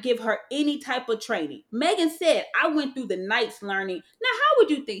did not give her any type of training. Meghan said, I went through the nights learning. Now, how would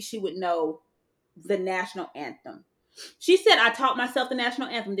you think she would know the national anthem? She said, I taught myself the national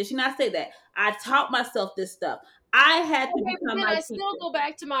anthem. Did she not say that? I taught myself this stuff. I had to become my teacher. Still go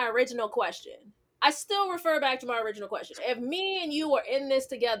back to my original question. I still refer back to my original question. If me and you were in this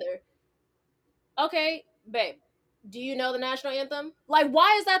together, okay, babe, do you know the national anthem? Like,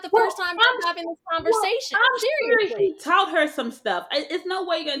 why is that the first time I'm having this conversation? Seriously, he taught her some stuff. It's no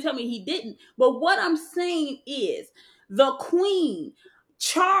way you're gonna tell me he didn't. But what I'm saying is, the Queen,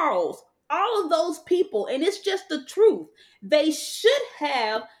 Charles, all of those people, and it's just the truth. They should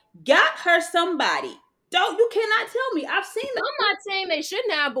have got her somebody. You cannot tell me. I've seen them. I'm not saying they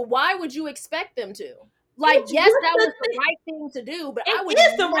shouldn't have, but why would you expect them to? Like, yes, that was the right thing to do, but it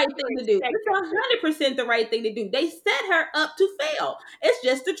is the right thing to do. It's 100% the right thing to do. They set her up to fail. It's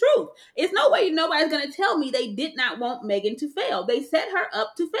just the truth. It's no way nobody's going to tell me they did not want Meghan to fail. They set her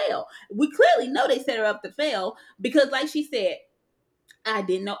up to fail. We clearly know they set her up to fail because, like she said, I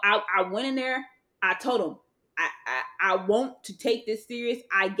didn't know. I went in there. I told them, I want to take this serious.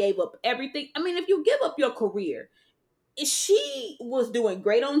 I gave up everything. I mean, if you give up your career, she was doing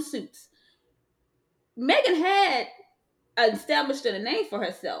great on Suits. Meghan had established a name for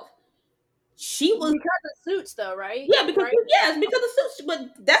herself. She was because of Suits, though, right? Yeah, because of Suits.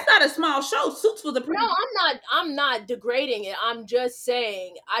 But that's not a small show. Suits was a pretty. No, I'm not degrading it. I'm just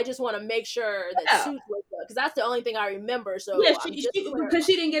saying. I just want to make sure that Suits was good because that's the only thing I remember. So yeah, because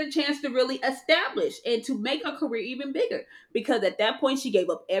she didn't get a chance to really establish and to make her career even bigger. Because at that point, she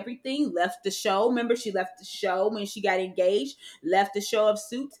gave up everything, left the show. Remember, she left the show when she got engaged, left the show of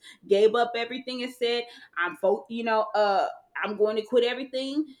Suits, gave up everything, and said, I'm going to quit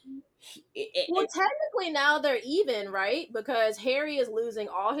everything. Well, technically now they're even, right? Because Harry is losing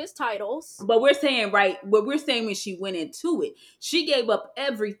all his titles. But we're saying, right, what we're saying when she went into it, she gave up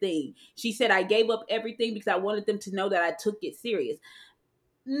everything. She said, I gave up everything because I wanted them to know that I took it serious.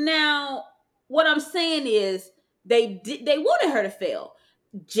 Now, what I'm saying is they wanted her to fail,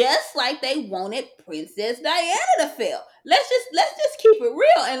 just like they wanted Princess Diana to fail. Let's just keep it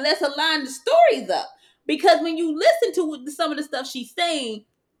real and let's align the stories up. Because when you listen to some of the stuff she's saying,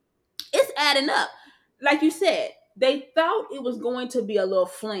 it's adding up. Like you said, they thought it was going to be a little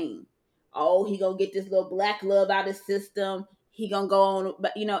fling. Oh, he gonna get this little black love out of his system. He gonna go on,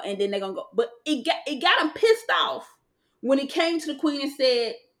 but and then they're gonna go. But it got him pissed off when he came to the queen and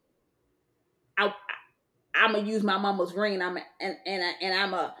said, I, I'm gonna use my mama's ring. And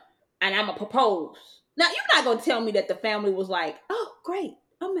I'm a propose. Now you're not gonna tell me that the family was like, oh, great,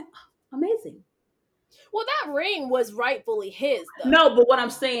 amazing. Well, that ring was rightfully his, though. No, but what I'm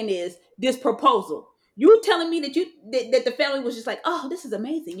saying is this proposal. You telling me that the family was just like, oh, this is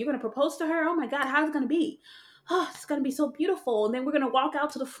amazing. You're gonna propose to her? Oh my God, how's it gonna be? Oh, it's gonna be so beautiful. And then we're gonna walk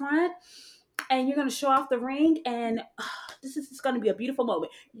out to the front, and you're gonna show off the ring, and this is gonna be a beautiful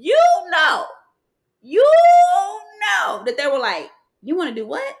moment. You know that they were like, you want to do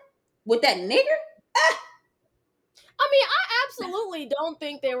what with that nigger? I mean, I absolutely don't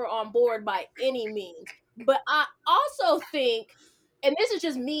think they were on board by any means. But I also think, and this is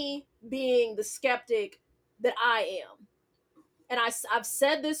just me being the skeptic that I am, and I've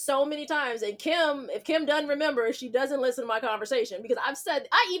said this so many times, and if Kim doesn't remember, she doesn't listen to my conversation, because I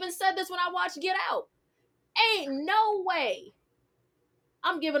even said this when I watched Get Out. Ain't no way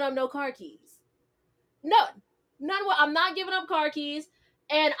I'm giving up no car keys. None. I'm not giving up car keys,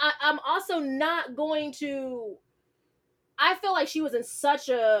 and I'm also not going to. I feel like she was in such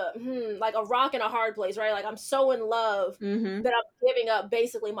a like a rock and a hard place, right? Like, I'm so in love that I'm giving up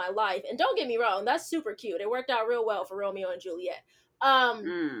basically my life. And don't get me wrong, that's super cute. It worked out real well for Romeo and Juliet.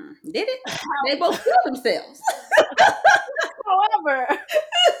 Did it? They both killed themselves. However,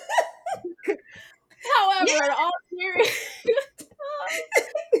 in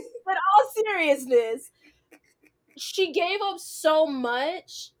all seriousness, she gave up so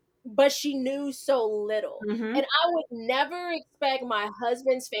much, but she knew so little. And I would never expect my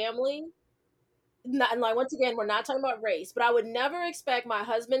husband's family, and like, once again, we're not talking about race, but I would never expect my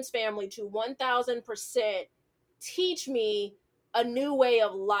husband's family to 1000% teach me a new way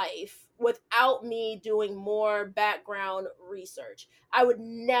of life without me doing more background research. I would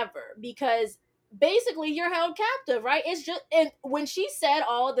never, because basically you're held captive, right? It's just, and when she said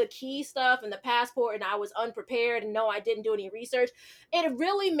all the key stuff and the passport, and I was unprepared, and no, I didn't do any research, it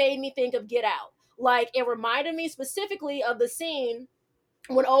really made me think of Get Out. Like, it reminded me specifically of the scene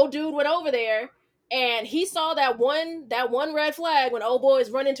when old dude went over there and he saw that one red flag when old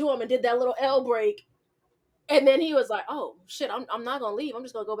boys run into him and did that little L break. And then he was like, oh shit, I'm not gonna leave. I'm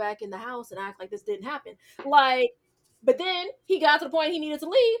just gonna go back in the house and act like this didn't happen. Like, but then he got to the point he needed to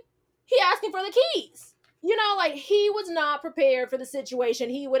leave. He asking for the keys. Like, he was not prepared for the situation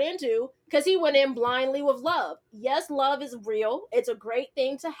he went into, because he went in blindly with love. Yes, love is real. It's a great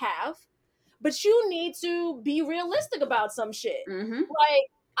thing to have, but you need to be realistic about some shit. Like,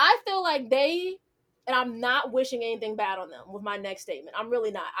 I feel like and I'm not wishing anything bad on them with my next statement. I'm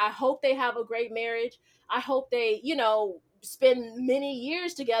really not. I hope they have a great marriage. I hope they, spend many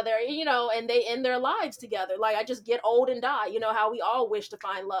years together, and they end their lives together. Like, I just get old and die, how we all wish to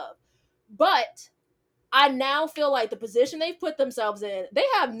find love. But I now feel like the position they've put themselves in, they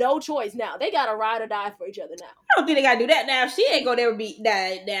have no choice now. They got to ride or die for each other now. I don't think they got to do that now. She ain't gonna ever be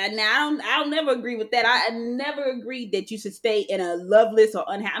that. Now I'll never agree with that. I never agreed that you should stay in a loveless or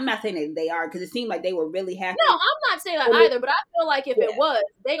unhappy. I'm not saying that they are, because it seemed like they were really happy. No, I'm not saying that either. But I feel like if it was,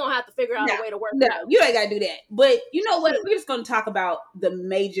 they gonna have to figure out a way to work it out. You ain't got to do that. But you know what? We're just gonna talk about the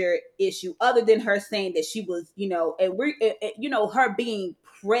major issue, other than her saying that she was, and we're, her being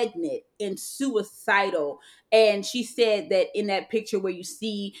pregnant and suicidal. And she said that in that picture where you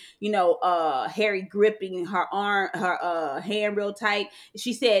see, Harry gripping her arm, her hand real tight,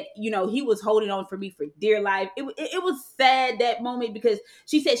 she said, he was holding on for me for dear life. It was sad, that moment, because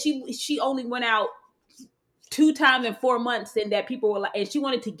she said she only went out 2 times in 4 months, and that people were like, and she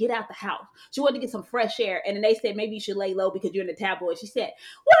wanted to get out the house. She wanted to get some fresh air. And then they said, maybe you should lay low because you're in the tabloid. She said,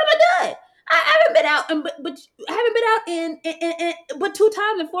 what have I done? I haven't been out, but I haven't been out in but 2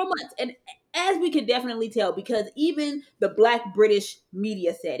 times in 4 months. And as we could definitely tell, because even the Black British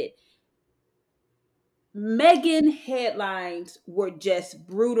media said it, Meghan headlines were just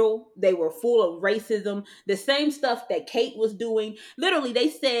brutal. They were full of racism. The same stuff that Kate was doing. Literally, they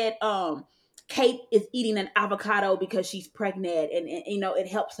said, Kate is eating an avocado because she's pregnant, and it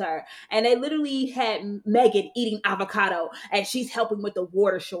helps her. And they literally had Meghan eating avocado, and she's helping with the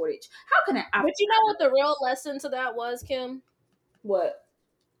water shortage. How can But you know what the real lesson to that was, Kim? What?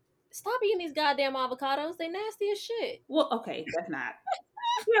 Stop eating these goddamn avocados. They nasty as shit. Well, okay, that's not.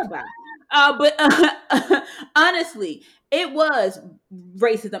 Yeah, bye. But honestly, it was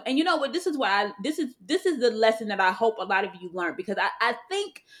racism, and you know what? This is why this is the lesson that I hope a lot of you learn, because I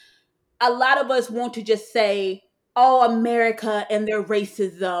think a lot of us want to just say, "Oh, America and their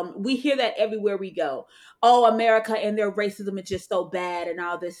racism." We hear that everywhere we go. "Oh, America and their racism is just so bad," and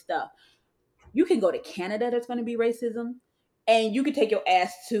all this stuff. You can go to Canada, there's going to be racism, and you can take your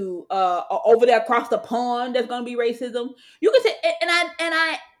ass to over there across the pond, there's going to be racism. You can say,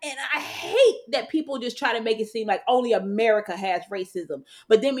 and I hate that people just try to make it seem like only America has racism.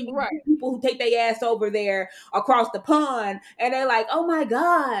 But then when you Right. get people who take their ass over there across the pond and they're like, "Oh my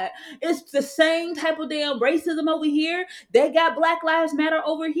God, it's the same type of damn racism over here. They got Black Lives Matter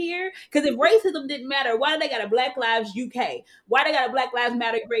over here." Because if racism didn't matter, why do they got a Black Lives UK? Why they got a Black Lives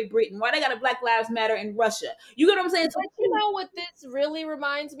Matter in Great Britain? Why they got a Black Lives Matter in Russia? You get what I'm saying? So, But you know what this really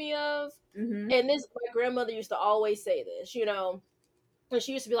reminds me of? mm-hmm. And this, my grandmother used to always say this, and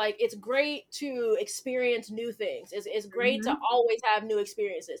she used to be like, it's great to experience new things. It's great to Mm-hmm. always have new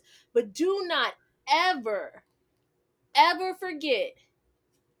experiences. But do not ever, ever forget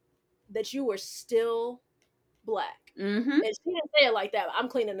that you were still black. Mm-hmm. And she didn't say it like that. I'm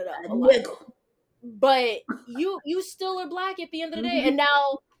cleaning it up A a lot. nigga. But you still are black at the end of the day. Mm-hmm. And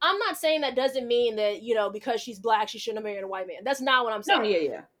now I'm not saying that doesn't mean that, because she's black, she shouldn't have married a white man. That's not what I'm No,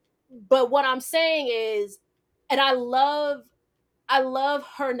 saying. yeah. But what I'm saying is, and I love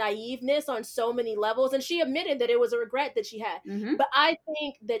her naiveness on so many levels. And she admitted that it was a regret that she had. Mm-hmm. But I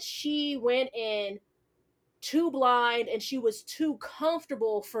think that she went in too blind and she was too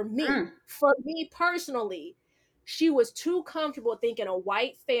comfortable for me. Mm. For me personally, she was too comfortable thinking a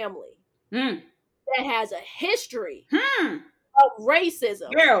white family Mm. that has a history Hmm. of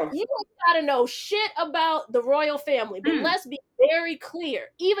racism. Girl. You don't gotta know shit about the royal family, but let's be very clear.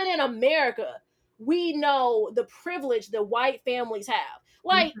 Even in America, we know the privilege that white families have.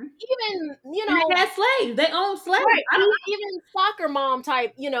 Like, even, And they had slaves. They owned slaves. right, even soccer mom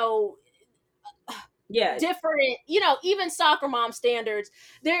type, Yeah. different, even soccer mom standards,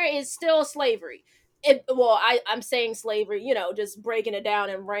 there is still slavery. I'm saying slavery, just breaking it down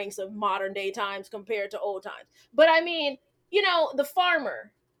in ranks of modern day times compared to old times. But I mean, the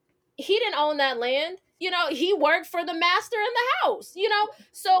farmer, he didn't own that land. He worked for the master in the house,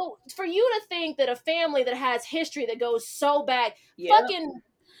 So for you to think that a family that has history that goes so back, fucking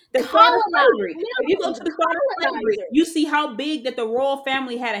the start of slavery. colonizers, If you go to the start of slavery, you see how big that the royal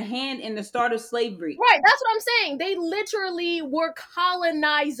family had a hand in the start of slavery. Right, that's what I'm saying. They literally were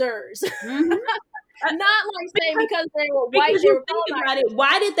colonizers. Mm-hmm. Not like saying because they were white, Because they you were think about colonizers. it,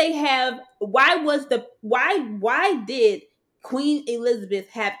 why did Queen Elizabeth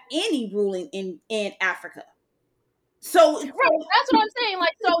have any ruling in Africa? So Right, that's what I'm saying.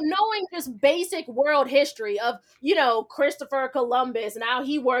 Like, so knowing just basic world history of, Christopher Columbus and how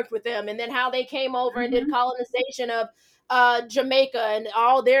he worked with them, and then how they came over and did colonization of Jamaica and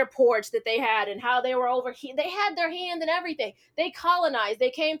all their ports that they had, and how they were over here. They had their hand in everything. They colonized.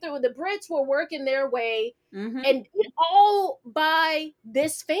 They came through. The Brits were working their way, and all by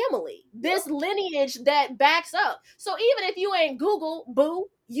this family, this lineage that backs up. So even if you ain't Google, boo,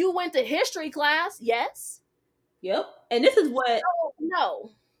 you went to history class, yes. Yep. And this is what no,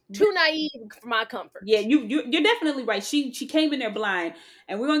 too naive for my comfort. Yeah, you're definitely right. She came in there blind,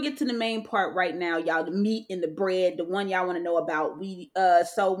 and we're gonna get to the main part right now, y'all. The meat and the bread, the one y'all want to know about.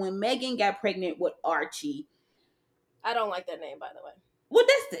 So when Meghan got pregnant with Archie, I don't like that name, by the way. Well,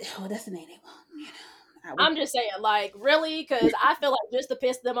 that's the name they want. I'm just saying, like, really, because I feel like just to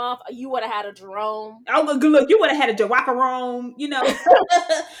piss them off, you would have had a Jerome. Oh, look, you would have had a Jawaka, we would have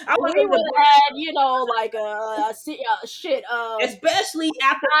had, like a shit. Especially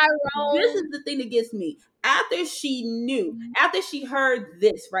after Tyrone. This is the thing that gets me. After she knew, after she heard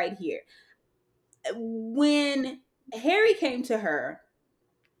this right here, when Harry came to her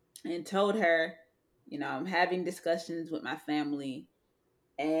and told her, I'm having discussions with my family,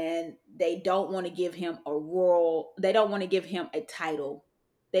 and they don't want to give him they don't want to give him a title.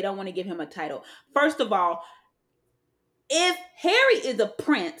 They don't want to give him a title. First of all, if Harry is a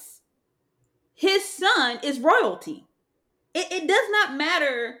prince, his son is royalty. It does not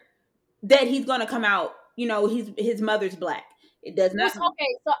matter that he's going to come out, his mother's black. It does not. Okay,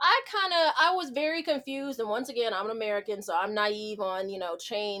 so I was very confused, and once again, I'm an American, so I'm naive on,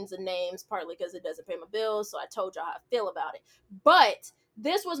 chains and names, partly because it doesn't pay my bills, so I told y'all how I feel about it. But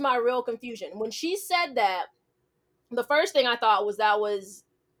this was my real confusion. When she said that, the first thing I thought was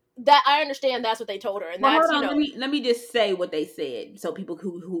that I understand that's what they told her, and well, that's, hold on, let me just say what they said, so people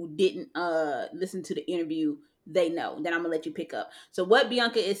who didn't listen to the interview, they know. Then I'm gonna let you pick up. So what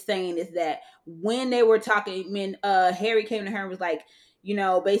Bianca is saying is that when they were talking, when Harry came to her and was like, You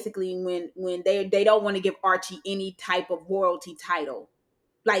know, basically when they don't want to give Archie any type of royalty title,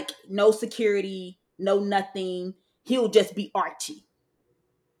 like no security, no nothing. He'll just be Archie.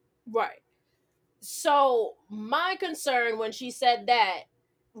 Right. So my concern when she said that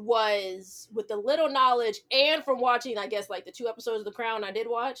was with the little knowledge and from watching, I guess, like the 2 episodes of The Crown I did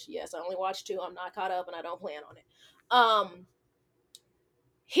watch. Yes, I only watched 2. I'm not caught up and I don't plan on it.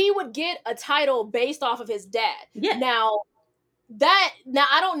 He would get a title based off of his dad. Yeah. Now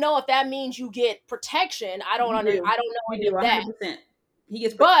I don't know if that means you get protection. I don't know any of that. He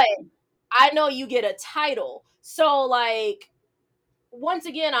gets protection. But I know you get a title. So like once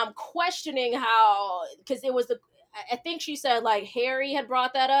again, I'm questioning how, because it was I think she said like Harry had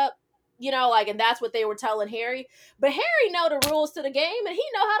brought that up, you know, like, and that's what they were telling Harry. But Harry know the rules to the game, and he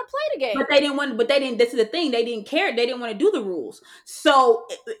know how to play the game. But they didn't. This is the thing. They didn't care. They didn't want to do the rules. So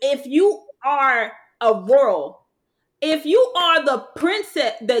if you are a royal, if you are the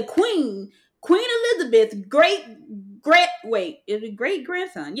princess, the Queen Elizabeth's great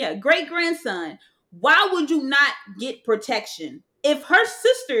grandson. Yeah, great grandson. Why would you not get protection? If her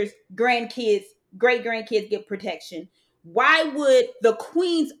sister's great grandkids get protection, why would the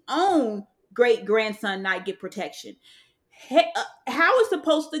Queen's own great grandson not get protection? How it's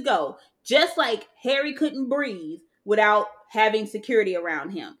supposed to go? Just like Harry couldn't breathe without having security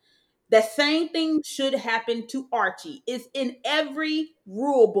around him. The same thing should happen to Archie. It's in every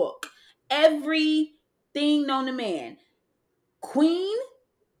rule book, everything known to man. Queen,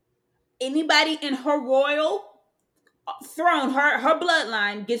 anybody in her royal throne, her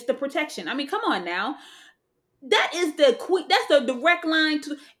bloodline gets the protection. I mean, come on now. That is the queen. That's the direct line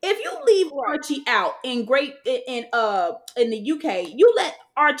to. If you leave Archie out in the UK, you let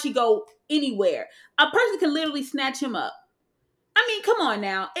Archie go anywhere. A person can literally snatch him up. I mean, come on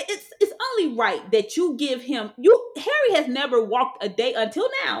now. It's only right that you give him. Harry has never walked a day until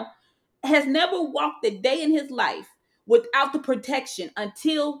now. Has never walked a day in his life without the protection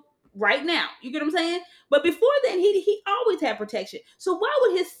until right now. You get what I'm saying? But before then, he always had protection. So why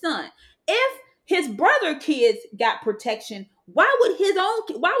would his son, if his brother kids got protection, why would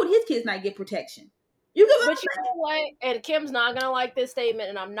his kids not get protection? You know what? And Kim's not gonna like this statement,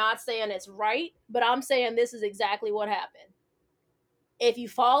 and I'm not saying it's right, but I'm saying this is exactly what happened. If you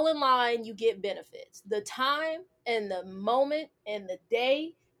fall in line, you get benefits. The time and the moment and the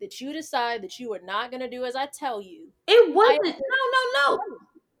day that you decide that you are not going to do as I tell you. It wasn't. No.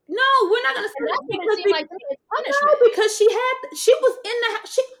 No, we're not going to say that because she was in the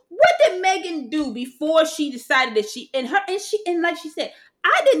house. What did Megan do before she decided that and like she said,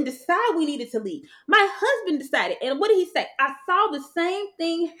 I didn't decide we needed to leave. My husband decided. And what did he say? I saw the same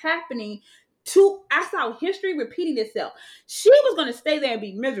thing happening. I saw history repeating itself. She was going to stay there and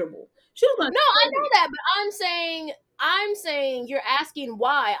be miserable. She was going to. No, I know that, but I'm saying you're asking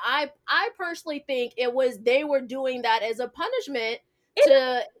why. I personally think they were doing that as a punishment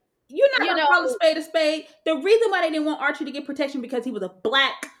to. You're not going to call a spade. The reason why they didn't want Archie to get protection because he was a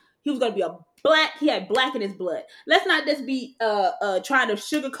black. He was going to be a black. He had black in his blood. Let's not just be trying to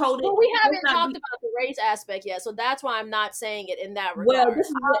sugarcoat it. Well, we haven't talked about the race aspect yet, so that's why I'm not saying it in that regard.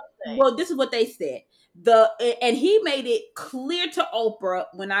 This is what they said. And he made it clear to Oprah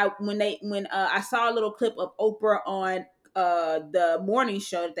when I saw a little clip of Oprah on the morning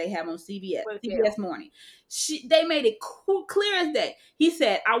show that they have on CBS Morning. They made it clear as day. He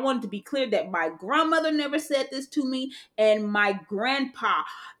said, I wanted to be clear that my grandmother never said this to me, and my grandpa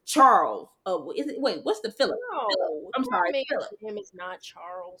Charles. What's the Philip? No, Philip. I'm sorry, Philip. His name is not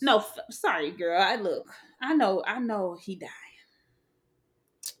Charles. No, sorry, girl. I know he died.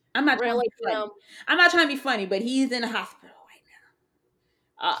 I'm not trying to be funny. I'm not trying to be funny, but he's in the hospital right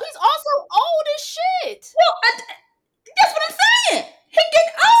now. He's also old as shit. Well, that's what I'm saying. He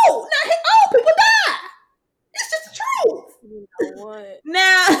getting old. Now, old people die. It's just the truth. You know what?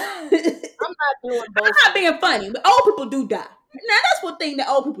 Now, I'm not doing both. I'm not being funny, but old people do die. Now, that's one thing that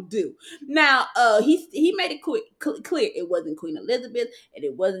old people do. Now, he made it clear it wasn't Queen Elizabeth and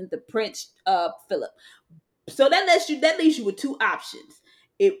it wasn't the Prince Philip. So that leaves you with two options.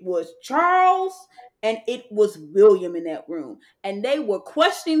 It was Charles and it was William in that room, and they were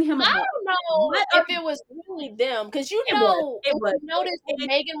questioning him. I don't know if it was really them, because it was. Notice when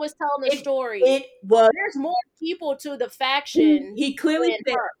Megan was telling the story. It was. There's more people to the faction. He clearly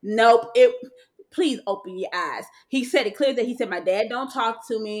said, "Nope." Please open your eyes. He said it clear that he said, "My dad don't talk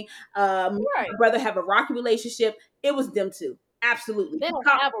to me. My brother have a rocky relationship." It was them two. Absolutely. They don't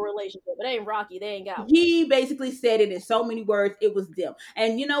have a relationship. It ain't rocky. They ain't got one. He basically said it in so many words, it was them.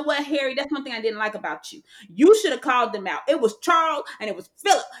 And you know what, Harry? That's one thing I didn't like about you. You should have called them out. It was Charles and it was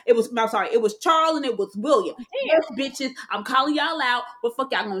Philip. It was Charles and it was William. Yes, bitches, I'm calling y'all out. What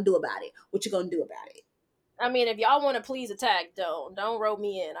fuck y'all gonna do about it? What you gonna do about it? I mean, if y'all want to please attack, don't rope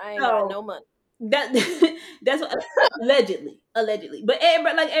me in. I ain't got no money. That's what, allegedly. But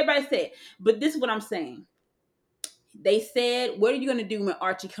everybody said. But this is what I'm saying. They said, what are you gonna do when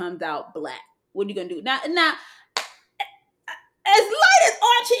Archie comes out black? What are you gonna do? Now, as light as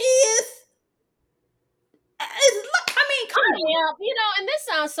Archie is, come on. Yeah, and this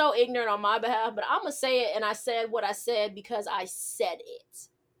sounds so ignorant on my behalf, but I'm gonna say it, and I said what I said because I said it.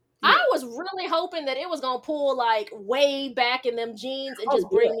 Yeah. I was really hoping that it was gonna pull like way back in them jeans and just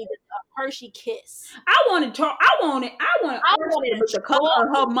bring me a Hershey kiss. I wanted Archie the color of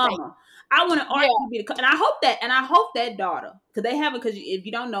her mama. I wanted Archie to be the color, and I hope that daughter, because they haven't. Because if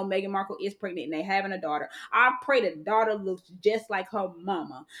you don't know, Meghan Markle is pregnant and they having a daughter. I pray the daughter looks just like her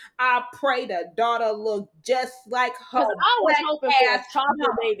mama. I pray the daughter looks just like her. I was hoping for a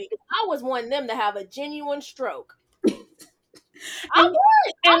chocolate baby. Because I was wanting them to have a genuine stroke. I would.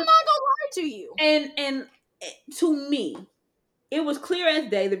 I'm not gonna lie to you. And to me, it was clear as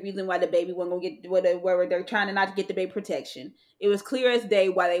day the reason why the baby wasn't gonna get where they're trying not to get the baby protection. It was clear as day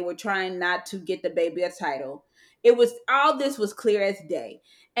why they were trying not to get the baby a title. All this was clear as day.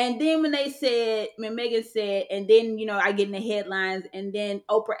 And then when Meghan said, and then I get in the headlines, and then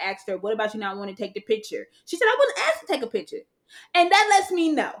Oprah asked her, "What about you not want to take the picture?" She said, "I wasn't asked to take a picture," and that lets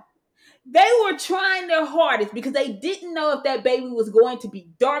me know they were trying their hardest because they didn't know if that baby was going to be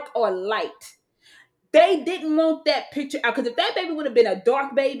dark or light. They didn't want that picture out because if that baby would have been a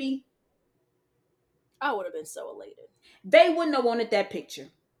dark baby, I would have been so elated. They wouldn't have wanted that picture. And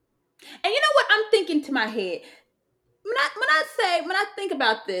you know what? I'm thinking to my head when I think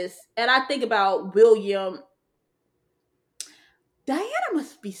about this, and I think about William. Diana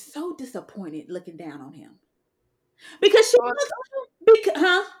must be so disappointed looking down on him because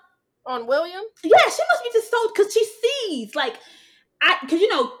on William. Yeah, she must be just so because she sees because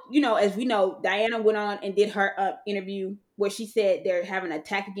as we know, Diana went on and did her interview where she said they're having an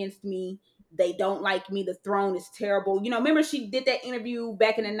attack against me. They don't like me. The throne is terrible. Remember she did that interview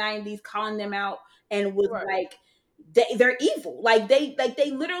back in the 90s, calling them out and was like, they're evil. They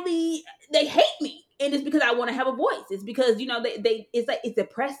literally they hate me, and it's because I want to have a voice. It's because it's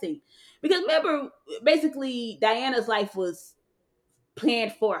depressing. Because remember, basically Diana's life was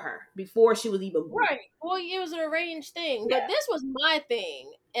planned for her before she was even born. Right. Well, it was an arranged thing, but this was my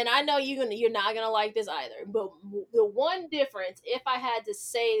thing, and I know you're not gonna like this either. But the one difference, if I had to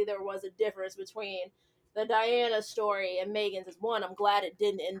say there was a difference between the Diana story and Meghan's, is one, I'm glad it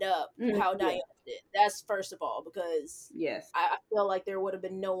didn't end up how Diana did. That's first of all, because I feel like there would have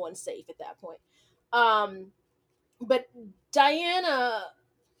been no one safe at that point. But Diana,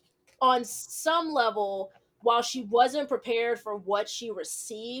 on some level, while she wasn't prepared for what she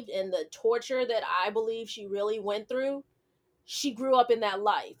received and the torture that I believe she really went through, she grew up in that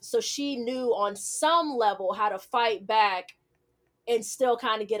life. So she knew on some level how to fight back and still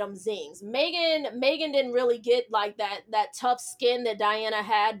kind of get them zings. Meghan didn't really get like that tough skin that Diana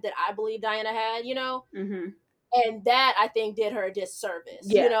had, that I believe Diana had, Mm-hmm. And that, I think, did her a disservice.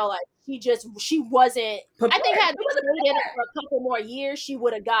 She wasn't prepared. I think had they stayed in it for a couple more years, she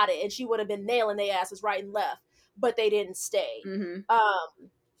would have got it, and she would have been nailing their asses right and left. But they didn't stay. Mm-hmm.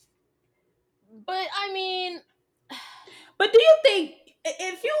 But I mean, but do you think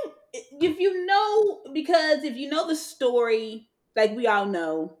if you know, because if you know the story, like we all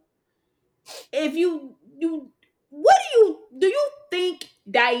know, if you do you think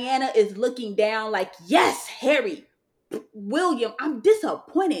Diana is looking down like, yes, Harry, William, I'm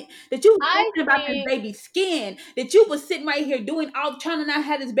disappointed that you were talking about this baby's skin, that you was sitting right here trying to not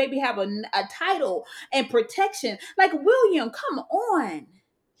have this baby have a title and protection. Like, William, come on.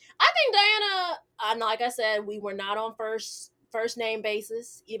 I think Diana, like I said, we were not on first name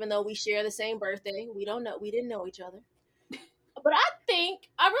basis, even though we share the same birthday. We didn't know each other. But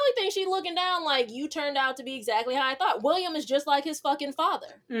I really think she's looking down like, you turned out to be exactly how I thought. William is just like his fucking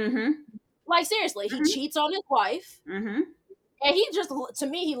father. Mm-hmm. Like, seriously, he cheats on his wife. Mm-hmm. And he just, to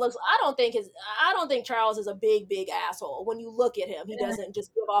me, he looks, I don't think Charles is a big, big asshole. When you look at him, he doesn't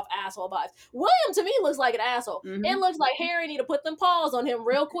just give off asshole vibes. William, to me, looks like an asshole. Mm-hmm. It looks like Harry need to put them paws on him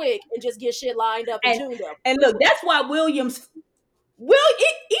real quick and just get shit lined up and tuned up. And look, that's why William's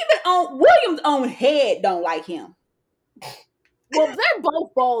own head don't like him. Well, they're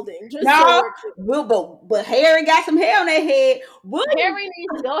both balding. Just No, so but Harry got some hair on that head. Harry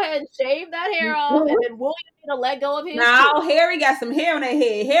needs to go ahead and shave that hair off, and then William needs to let go of his. No, Harry got some hair on that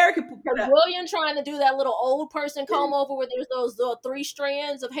head. Harry could put William trying to do that little old person comb over where there's those little 3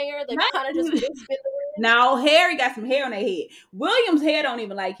 strands of hair that kind of just spin. No, Harry got some hair on that head. William's hair don't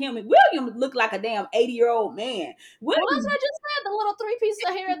even like him. William looked like a damn 80-year-old man. Well, that's what I just said. The little 3 pieces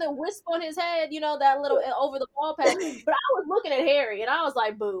of hair that wisp on his head, that little over the ball patch. But I was looking at Harry and I was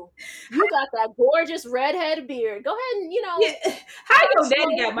like, boo, you got that gorgeous redhead beard. Go ahead and, Yeah. How your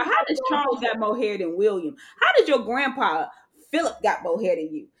daddy got more? How does Charles got more hair than William? How did your grandpa Philip got more hair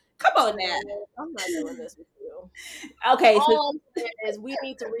than you? Come on now. I'm not doing this with you. Okay, all I'm saying is we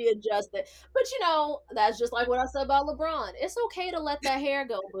need to readjust it. But that's just like what I said about LeBron. It's okay to let that hair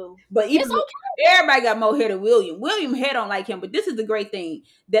go, boo. But even everybody got more hair than William. William hair don't like him, but this is the great thing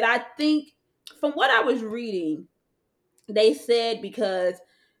that I think from what I was reading, they said because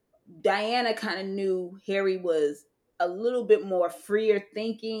Diana kind of knew Harry was a little bit more freer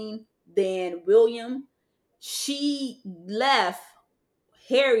thinking than William. She left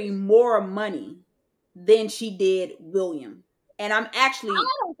Harry more money than she did William. And I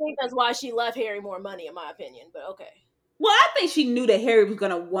don't think that's why she left Harry more money, in my opinion, but okay. Well, I think she knew that Harry was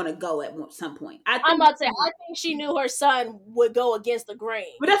going to want to go at some point. I'm about to say, I think she knew her son would go against the grain.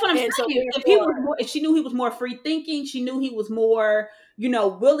 But that's what I'm saying. So if she knew he was more free thinking, she knew he was more,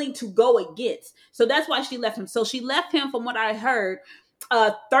 willing to go against. So that's why she left him. So she left him, from what I heard,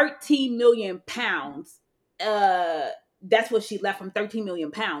 13 million pounds. That's what she left him, 13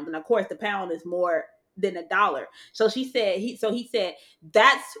 million pounds. And of course, the pound is more than $1. So he said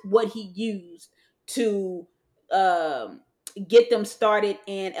that's what he used to get them started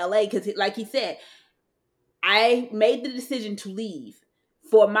in LA, because like he said, I made the decision to leave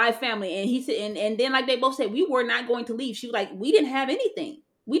for my family, and he said, and then like they both said, we were not going to leave. She was like, we didn't have anything,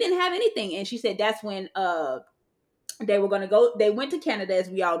 and she said that's when they were going to go. They went to Canada, as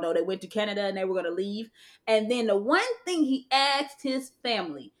we all know. They went to Canada and they were going to leave. And then the one thing he asked his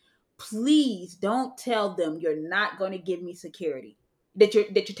family, please don't tell them you're not going to give me security, that you're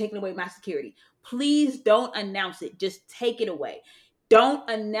taking away my security. Please don't announce it. Just take it away. Don't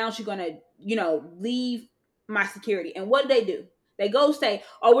announce you're going to, leave my security. And what do? They go say,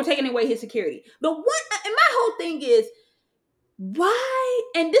 oh, we're taking away his security. But and my whole thing is, why?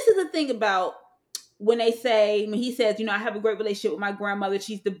 And this is the thing about when he says, I have a great relationship with my grandmother.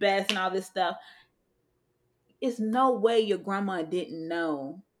 She's the best and all this stuff. It's no way your grandma didn't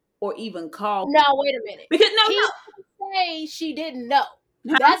know or even call. No, wait a minute. Because he say she didn't know.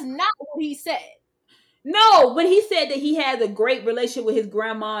 Huh? That's not what he said. No, but he said that he has a great relationship with his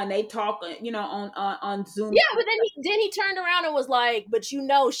grandma, and they talk, on Zoom. Yeah, but then he turned around and was like, "But she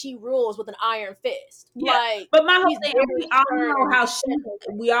rules with an iron fist." Yeah, like, but my whole thing,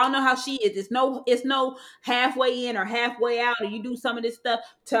 we all know how she is. It's no halfway in or halfway out, or you do some of this stuff.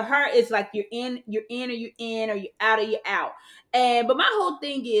 To her, it's like you're in, or you're in, or you're out. But my whole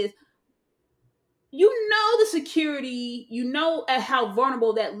thing is, the security, how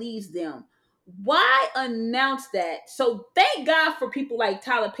vulnerable that leaves them. Why announce that? So thank God for people like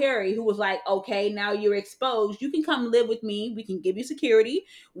Tyler Perry, who was like, okay, now you're exposed. You can come live with me. We can give you security.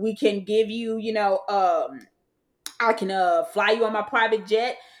 We can give you, I can fly you on my private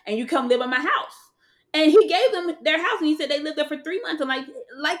jet and you come live in my house. And he gave them their house, and he said they lived there for 3 months. And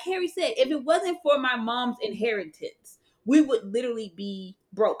like Harry said, if it wasn't for my mom's inheritance, we would literally be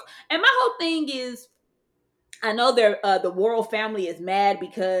broke. And my whole thing is, I know the royal family is mad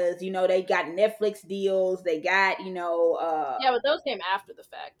because they got Netflix deals. They got yeah, but those came after the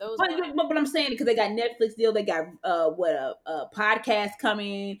fact. But I'm saying, because they got Netflix deal, they got a podcast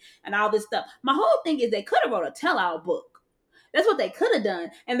coming and all this stuff. My whole thing is they could have wrote a tell-all book. That's what they could have done.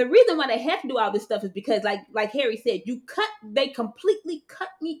 And the reason why they had to do all this stuff is because, like Harry said, they completely cut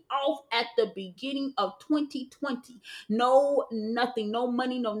me off at the beginning of 2020. No, nothing, no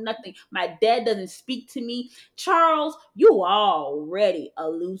money, no nothing. My dad doesn't speak to me. Charles, you already a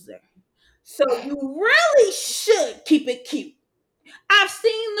loser. So you really should keep it cute. I've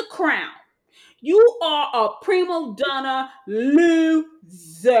seen The Crown. You are a prima donna loser.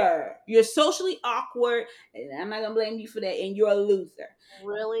 You're socially awkward, and I'm not going to blame you for that, and you're a loser.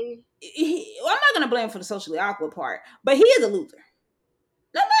 Really? I'm not going to blame him for the socially awkward part, but he is a loser.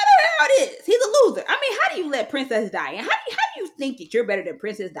 No matter how it is, he's a loser. I mean, how do you let Princess Diana? How do you think that you're better than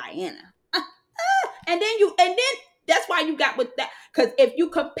Princess Diana? And then that's why you got with that. Because if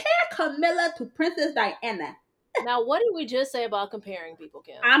you compare Camilla to Princess Diana. Now, what did we just say about comparing people,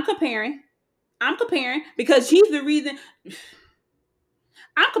 Kim? I'm comparing because she's the reason.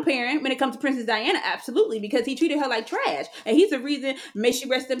 I'm comparing when it comes to Princess Diana, absolutely, because he treated her like trash, and he's the reason. May she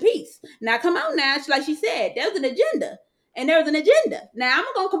rest in peace. Now, come on, now, like she said, there's an agenda, and there's an agenda. Now, I'm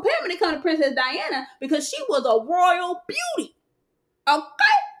gonna compare when it comes to Princess Diana because she was a royal beauty,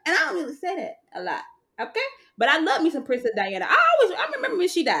 okay? And I don't really say that a lot, okay? But I love me some Princess Diana. I remember when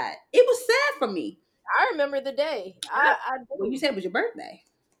she died. It was sad for me. I remember the day. Well, you said it was your birthday.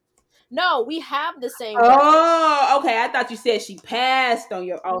 No, we have the same birthday. Oh, okay. I thought you said she passed on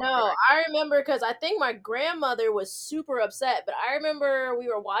your. No, I remember because I think my grandmother was super upset. But I remember we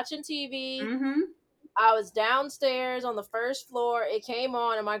were watching TV. Mm-hmm. I was downstairs on the first floor. It came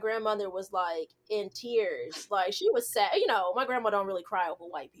on, and my grandmother was like in tears. Like she was sad. You know, my grandma don't really cry over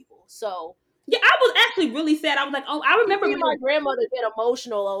white people, so. Yeah, I was actually really sad. I was like, oh, I remember my grandmother get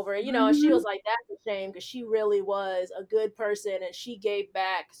emotional over it, you know, and she was like, that's a shame because she really was a good person and she gave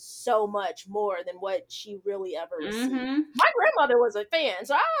back so much more than what she really ever received. My grandmother was a fan,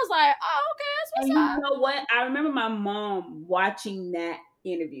 so I was like, oh, okay, that's what's up. You know what? I remember my mom watching that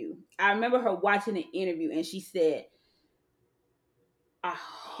interview. I remember her watching the interview and she said, I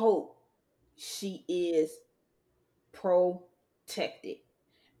hope she is protected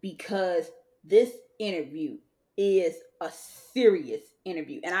because this interview is a serious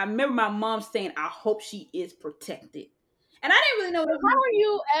interview. And I remember my mom saying, I hope she is protected. And I didn't really know. How are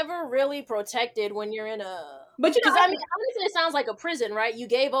you ever really protected when you're in a... But you know, I mean, honestly, it sounds like a prison, right? You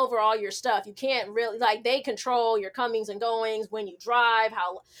gave over all your stuff. You can't really, like, they control your comings and goings, when you drive,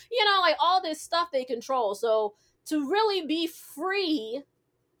 how, you know, like, all this stuff they control. So to really be free,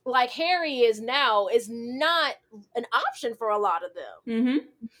 like Harry is now, is not an option for a lot of them.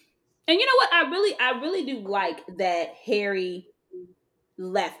 Mm-hmm. And you know what? I really do like that Harry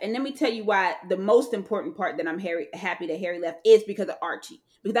left. And let me tell you why. The most important part that I'm happy that Harry left is because of Archie.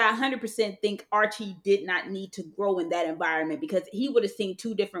 Because I 100% think Archie did not need to grow in that environment because he would have seen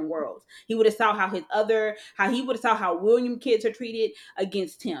two different worlds. He would have saw he would have saw how William kids are treated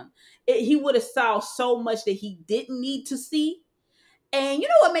against him. He would have saw so much that he didn't need to see. And you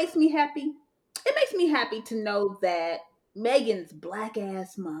know what makes me happy? It makes me happy to know that Meghan's black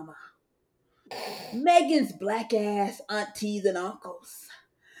ass mama, Meghan's black ass aunties and uncles,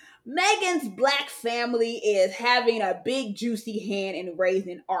 Meghan's black family is having a big juicy hand in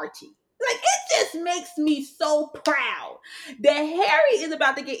raising Archie. Like, it just makes me so proud that Harry is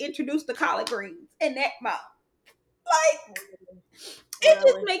about to get introduced to collard greens and that mom. Like, it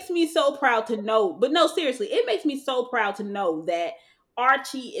just makes me so proud to know. But no, seriously, it makes me so proud to know that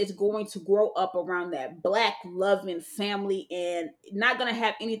Archie is going to grow up around that black loving family and not going to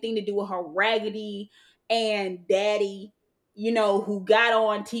have anything to do with her raggedy and daddy, you know, who got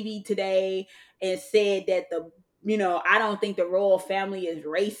on TV today and said that I don't think the royal family is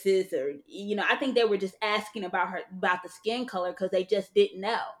racist, or, I think they were just asking about the skin color because they just didn't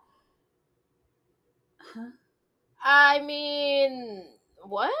know. Huh? I mean,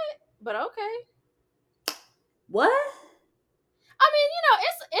 what? But okay. What? I mean,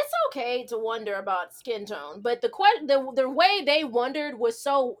 it's okay to wonder about skin tone, but the way they wondered was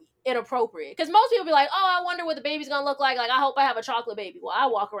so inappropriate. Because most people be like, "Oh, I wonder what the baby's gonna look like. Like, I hope I have a chocolate baby." Well, I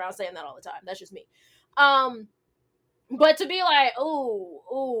walk around saying that all the time. That's just me. But to be like,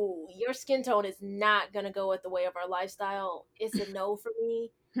 "Ooh, your skin tone is not gonna go with the way of our lifestyle," it's a no for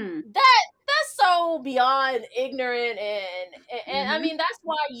me. That's so beyond ignorant, and I mean, that's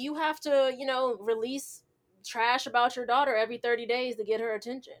why you have to, release trash about your daughter every 30 days to get her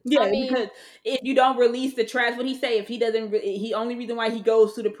attention. Yeah, I mean, because if you don't release the trash, what he say? If he doesn't, he only reason why he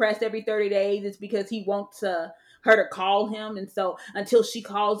goes to the press every 30 days is because he wants her to call him, and so until she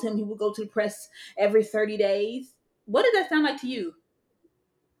calls him, he will go to the press every 30 days. What does that sound like to you?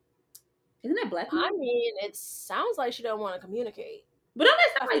 Isn't that blackmail? I mean, it sounds like she don't want to communicate. But don't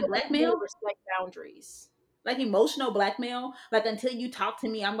that sound like blackmail? Respect boundaries. Like emotional blackmail? Like, until you talk to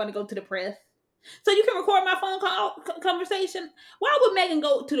me, I'm going to go to the press. So you can record my phone call conversation. Why would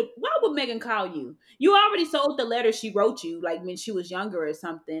Meghan call you? You already sold the letter she wrote you, like when she was younger or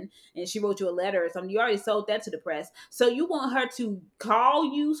something, and she wrote you a letter or something. You already sold that to the press. So you want her to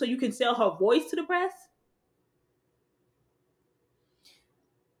call you so you can sell her voice to the press?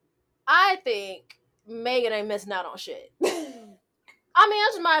 I think Meghan ain't missing out on shit. I mean,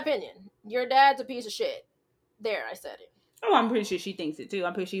 that's my opinion. Your dad's a piece of shit. There, I said it. Oh, I'm pretty sure she thinks it too.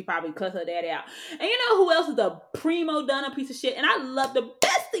 I'm pretty sure she probably cussed her daddy out. And you know who else is a primo donna piece of shit? And I love the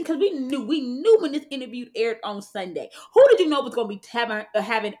best thing because we knew when this interview aired on Sunday. Who did you know was going to be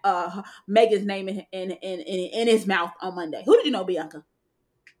having Meghan's name in his mouth on Monday? Who did you know, Bianca?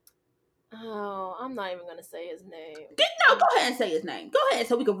 Oh, I'm not even going to say his name. No, go ahead and say his name. Go ahead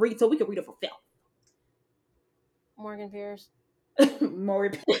so we can read it for film. Morgan Pierce.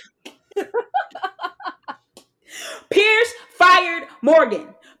 Maury Pierce fired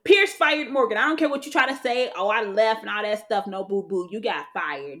Morgan. Pierce fired Morgan. I don't care what you try to say. Oh, I left and all that stuff. No, boo boo. You got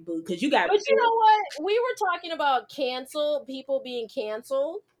fired, boo. Because you got. But you know what? We were talking about people being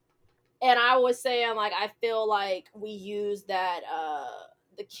canceled. And I was saying, like, I feel like we use that,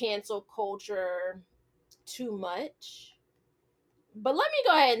 the cancel culture too much. But let me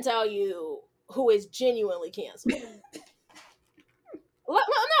go ahead and tell you who is genuinely canceled. No,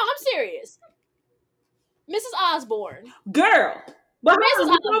 I'm serious. Mrs. Osborne. Girl. But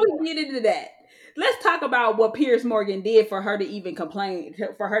before we get into that, let's talk about what Pierce Morgan did for her to even complain,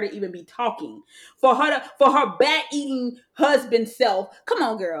 for her to even be talking, for her bat-eating husband self. Come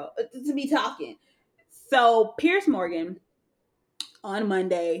on, girl, to be talking. So Pierce Morgan on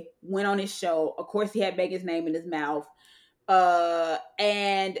Monday went on his show. Of course, he had Megan's name in his mouth.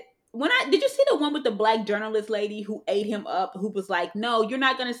 And did you see the one with the black journalist lady who ate him up, who was like, no, you're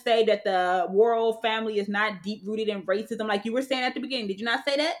not going to say that the royal family is not deep rooted in racism, like you were saying at the beginning. Did you not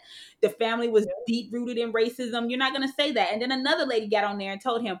say that the family was deep rooted in racism? You're not going to say that. And then another lady got on there and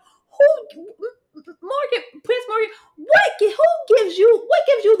told him, Prince Morgan, what gives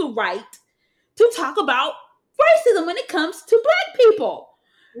you the right to talk about racism when it comes to black people?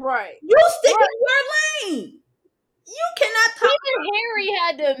 Right. You stick in your lane. You cannot talk. Even Harry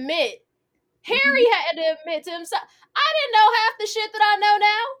had to admit to himself, I didn't know half the shit that I know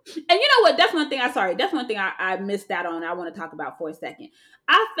now. And you know what? That's one thing I missed out on. I want to talk about for a second.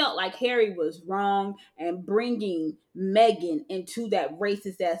 I felt like Harry was wrong and bringing Meghan into that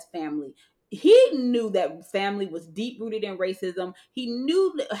racist ass family. He knew that family was deep rooted in racism. He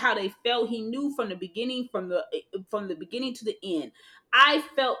knew how they felt. He knew from the beginning, from the beginning to the end. I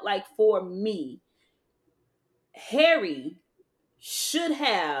felt like for me, Harry should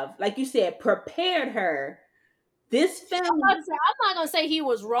have, like you said, prepared her. This family. I'm not gonna say he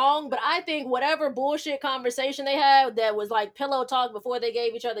was wrong, but I think whatever bullshit conversation they had that was like pillow talk before they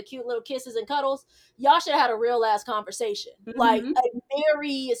gave each other cute little kisses and cuddles, y'all should have had a real ass conversation, like a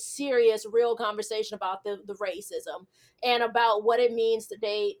very serious, real conversation about the racism and about what it means to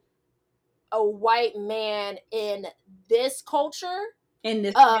date a white man in this culture. In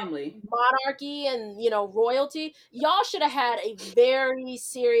this family, monarchy and royalty. Y'all should have had a very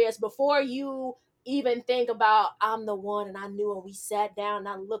serious, before you even think about I'm the one and I knew, and we sat down and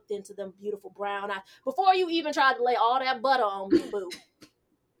I looked into them beautiful brown eyes, before you even tried to lay all that butter on me, boo,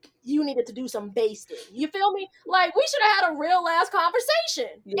 you needed to do some basting. You feel me? Like, we should have had a real ass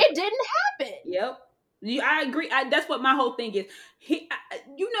conversation. Yep. It didn't happen. Yep. I agree. That's what my whole thing is.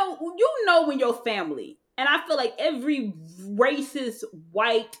 You know when your family, and I feel like every racist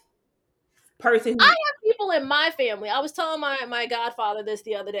white person. I have people in my family. I was telling my godfather this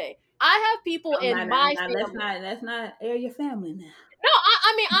the other day. I have people in my family. Let's not air your family now. No,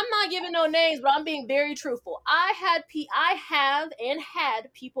 I mean, I'm not giving no names, but I'm being very truthful. I have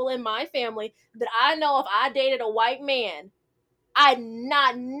had people in my family that I know if I dated a white man, I'd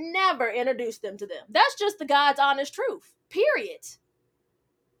never introduce them to them. That's just the God's honest truth. Period.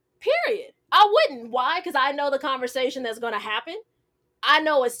 I wouldn't. Why? Because I know the conversation that's going to happen. I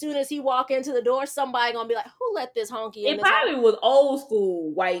know as soon as he walk into the door, somebody gonna be like, "Who let this honky in?" It probably was old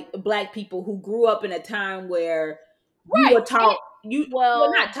school black people who grew up in a time where you were taught.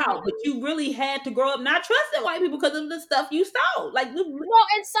 Well, not taught, but you really had to grow up not trusting white people because of the stuff you saw. Like, and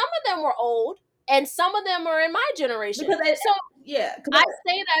some of them were old, and some of them are in my generation. I say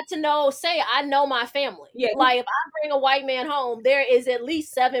that to I know my family. Yeah, like if I bring a white man home, there is at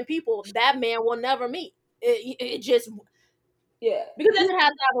least 7 people that man will never meet. It just. Yeah, because it has to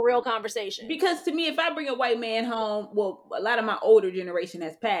have a real conversation. Because to me, if I bring a white man home, well, a lot of my older generation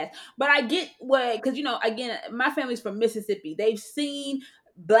has passed, but I get what, because again, my family's from Mississippi. They've seen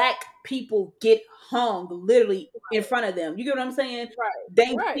black people get hung literally in front of them. You get what I'm saying? Right.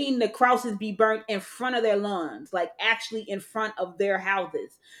 They've seen the crosses be burnt in front of their lawns, like actually in front of their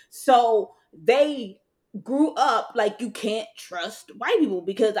houses. So they grew up like you can't trust white people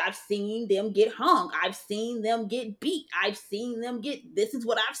because I've seen them get hung. I've seen them get beat. I've seen them this is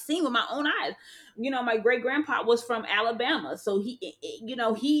what I've seen with my own eyes. My great grandpa was from Alabama. So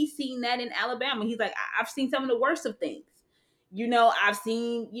he's seen that in Alabama. He's like, I've seen some of the worst of things. I've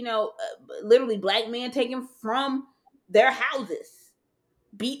seen, literally black men taken from their houses,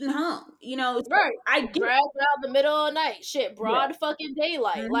 beaten, hung, right. I get dragged out the middle of the night. Shit, broad fucking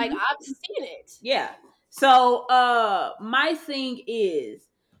daylight. Mm-hmm. Like, I've seen it. Yeah. So my thing is,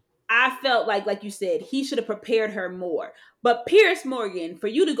 I felt like you said, he should have prepared her more. But Piers Morgan, for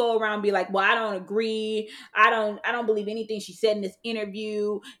you to go around and be like, well, I don't agree. I don't believe anything she said in this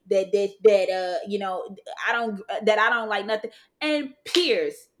interview. I don't like nothing. And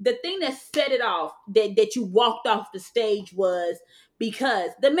Piers, the thing that set it off, that you walked off the stage, was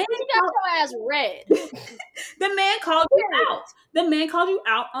because the man got your ass red. The man called you out. The man called you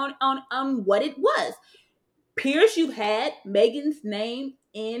out on what it was. Piers, you've had Meghan's name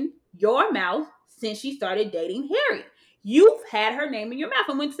in your mouth since she started dating Harry. You've had her name in your mouth,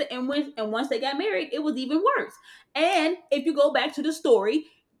 and once they got married, it was even worse. And if you go back to the story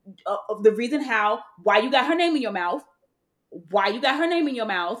of the reason why you got her name in your mouth,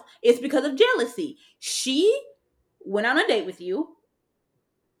 it's because of jealousy. She went on a date with you.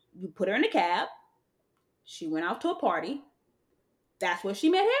 You put her in a cab. She went out to a party. That's where she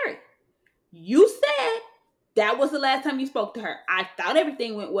met Harry. You said that was the last time you spoke to her. I thought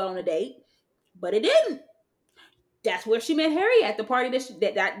everything went well on the date, but it didn't. That's where she met Harry, at the party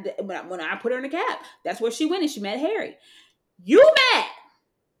when I put her in a cab. That's where she went and she met Harry. You mad?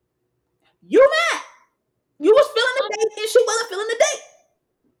 You was feeling the date and she wasn't feeling the date.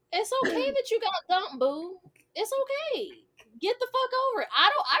 It's okay that you got dumped, boo. It's okay. Get the fuck over it.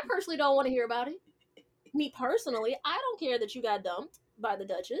 I personally don't want to hear about it. Me personally, I don't care that you got dumped by the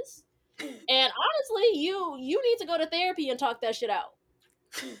Duchess. And honestly, you need to go to therapy and talk that shit out.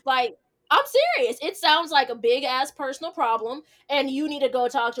 Like, I'm serious. It sounds like a big ass personal problem, and you need to go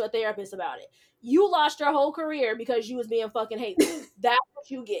talk to a therapist about it. You lost your whole career because you was being fucking hateful. That's what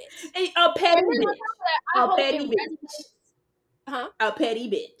you get. A petty bitch. A petty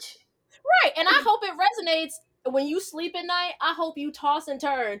bitch. Right. And I hope it resonates when you sleep at night. I hope you toss and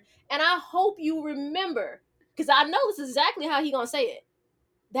turn. And I hope you remember, because I know this is exactly how he gonna say it.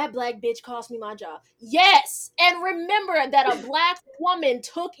 That black bitch cost me my job. Yes. And remember that a black woman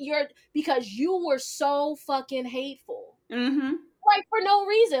took because you were so fucking hateful. Mm-hmm. Like, for no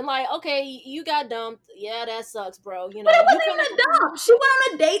reason. Like, okay, you got dumped. Yeah, that sucks, bro. You know, but it wasn't even a dump. She went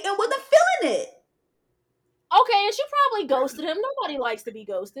on a date and wasn't feeling it. Okay, and she probably ghosted him. Nobody likes to be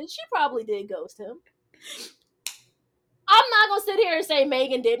ghosted. She probably did ghost him. I'm not gonna sit here and say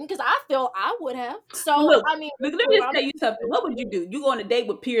Meghan didn't, because I feel I would have. So, look, I mean, let me just tell you something. What would you do? You go on a date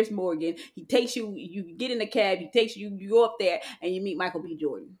with Piers Morgan. He takes you. You get in the cab. He takes you. You go up there and you meet Michael B.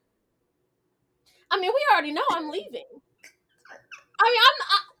 Jordan. I mean, we already know I'm leaving. I mean,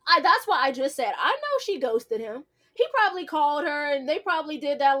 that's why I just said I know she ghosted him. He probably called her and they probably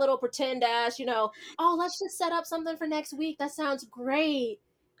did that little pretend ass, oh, let's just set up something for next week. That sounds great.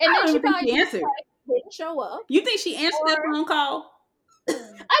 And then she probably answered. Didn't show up. You think she answered that phone call?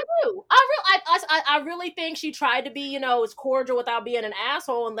 I do. I really think she tried to be, as cordial without being an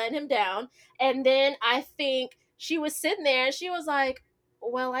asshole and letting him down. And then I think she was sitting there and she was like,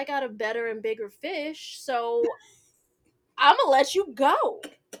 well, I got a better and bigger fish, so I'm gonna let you go.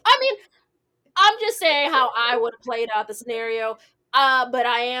 I mean, I'm just saying how I would have played out the scenario. But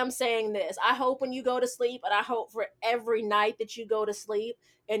I am saying this. I hope when you go to sleep, and I hope for every night that you go to sleep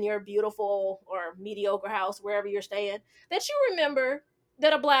in your beautiful or mediocre house, wherever you're staying, that you remember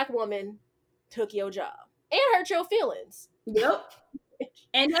that a black woman took your job and hurt your feelings. Yep.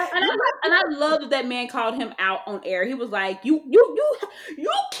 And I love that man called him out on air. He was like, "You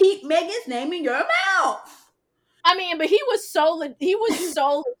keep Meghan's name in your mouth." I mean, but he was so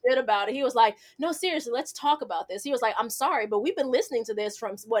legit about it. He was like, "No, seriously, let's talk about this." He was like, "I'm sorry, but we've been listening to this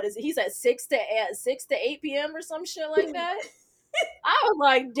from what is it? He said 6 to 8 p.m. or some shit like that." I was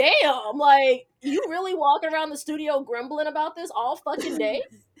like, "Damn! Like, you really walking around the studio grumbling about this all fucking day?"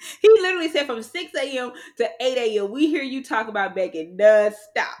 He literally said from 6 a.m. to 8 a.m. we hear you talk about Meghan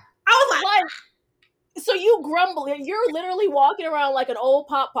non-stop. I was like, so you grumble. You're literally walking around like an old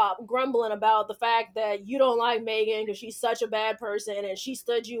pop grumbling about the fact that you don't like Meghan because she's such a bad person and she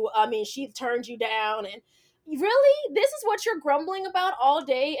turned you down. And really, this is what you're grumbling about all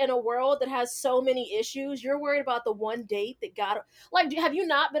day in a world that has so many issues? You're worried about the one date that have you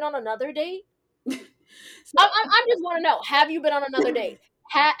not been on another date? I just want to know, have you been on another date?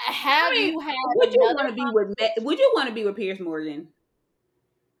 You had would you want to be with Piers Morgan?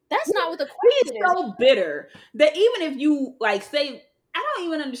 That's not what the question is. He's so bitter that even if you say, I don't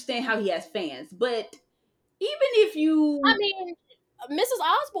even understand how he has fans, but even if you, I mean, Mrs.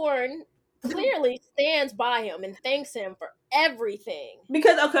 Osborne clearly stands by him and thanks him for everything.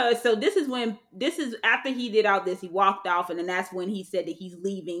 Because so this is after he did all this, he walked off, and then that's when he said that he's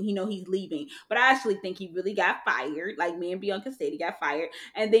leaving. He's leaving, but I actually think he really got fired. Like me and Bianca said, he got fired,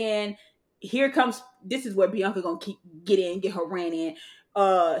 and then this is where Bianca gonna get her rant in.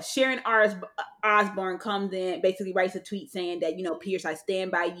 Sharon Osbourne comes in, basically writes a tweet saying that, Pierce, I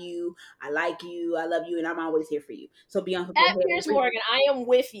stand by you, I like you, I love you, and I'm always here for you. So Bianca, go At ahead. Piers Morgan, I am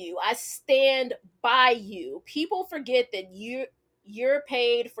with you. I stand by you. People forget that you're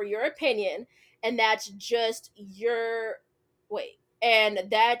paid for your opinion, and that's just your and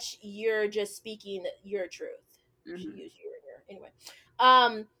that's you're just speaking your truth. She used you in here anyway.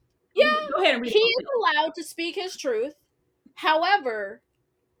 Yeah, go ahead and read he is allowed to speak his truth. However,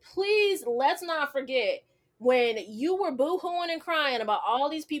 please let's not forget when you were boo-hooing and crying about all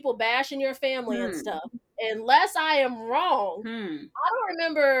these people bashing your family and stuff. Unless I am wrong, I don't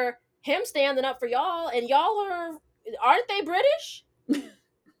remember him standing up for y'all, and y'all aren't they British?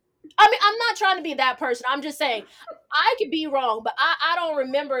 I mean, I'm not trying to be that person. I'm just saying I could be wrong, but I don't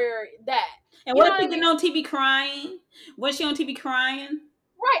remember that. And what if she getting on TV crying? Was she on TV crying?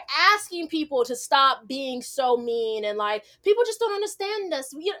 Right, asking people to stop being so mean, and like people just don't understand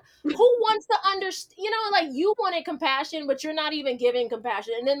us. Who wants to understand? Like you wanted compassion, but you're not even giving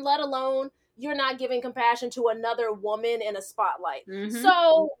compassion, and then let alone you're not giving compassion to another woman in a spotlight.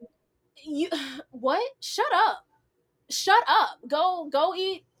 So you what? Shut up. Go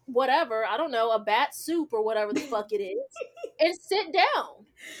eat whatever, I don't know, a bat soup or whatever the fuck it is, and sit down.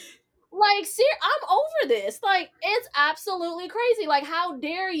 Like, I'm over this. Like, it's absolutely crazy. Like, how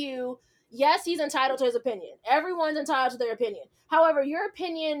dare you? Yes, he's entitled to his opinion. Everyone's entitled to their opinion. However, your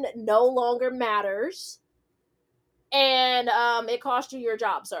opinion no longer matters. And it cost you your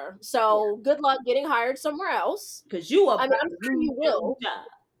job, sir. So good luck getting hired somewhere else. Because I'm sure you will.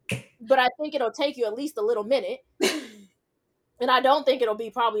 But I think it'll take you at least a little minute. And I don't think it'll be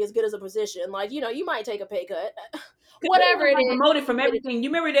probably as good as a position. Like, you might take a pay cut. Whatever it is. Promoted from everything. You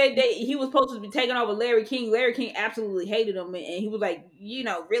remember that day he was supposed to be taking over Larry King. Larry King absolutely hated him, and he was like,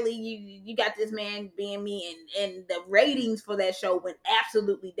 really, you got this man being me, and the ratings for that show went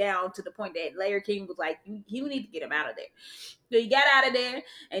absolutely down to the point that Larry King was like, you need to get him out of there. So he got out of there,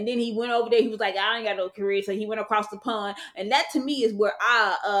 and then he went over there. He was like, I ain't got no career, so he went across the pond. And that to me is where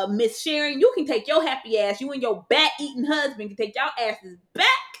Miss Sharon, you can take your happy ass, you and your bat-eating husband can take y'all asses back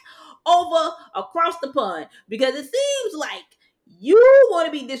over across the pond, because it seems like you want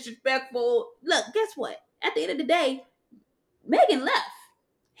to be disrespectful. Look, guess what? At the end of the day, Meghan left,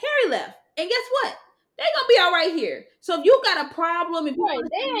 Harry left, and guess what? They're gonna be all right here. So if you got a problem, if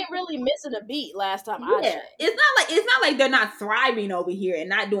they ain't really missing a beat last time I checked. It's not like they're not thriving over here and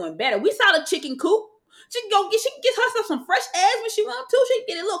not doing better. We saw the chicken coop. She can get herself some fresh eggs when she wants to. She can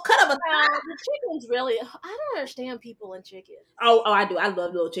get a little cut of a the chicken's really. I don't understand people in chicken. Oh, I do. I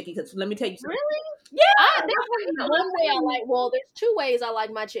love little chicken. Cause let me tell you something. Really? Yeah. There's one way I like. Well, there's two ways I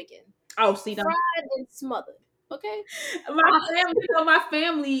like my chicken. Oh, see, fried and smothered. Okay. My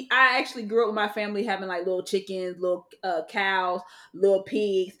family. I actually grew up with my family having like little chickens, little cows, little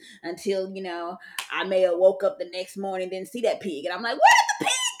pigs. Until I may have woke up the next morning, didn't see that pig, and I'm like, where did the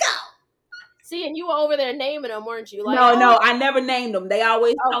pig go? See, and you were over there naming them, weren't you? Like, no, I never named them. They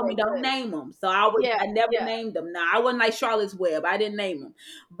always told me don't name them, so I never named them. No, I wasn't like Charlotte's Web. I didn't name them.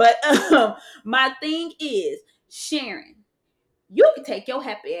 But my thing is, Sharon, you can take your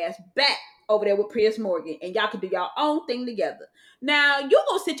happy ass back over there with Piers Morgan, and y'all can do your own thing together. Now you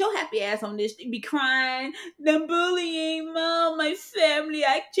gonna sit your happy ass on this, be crying, the bullying, mom, my family,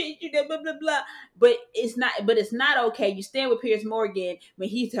 I changed you, blah blah blah. But it's not okay. You stand with Piers Morgan when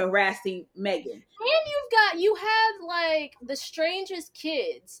he's harassing Meghan. And you had like the strangest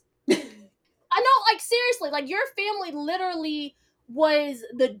kids. I know, like seriously, like your family literally was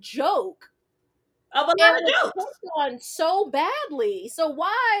the joke. Of a lot of jokes. On so badly. So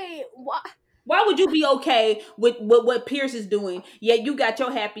why would you be okay with what Piers is doing? Yet you got your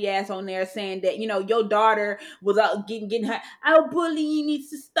happy ass on there saying that your daughter was out getting her. Our bullying needs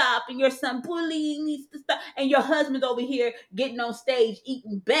to stop, and your son bullying needs to stop, and your husband's over here getting on stage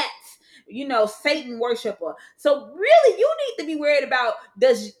eating bats. Satan worshiper. So really, you need to be worried about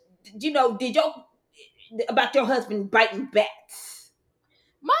about your husband biting bats.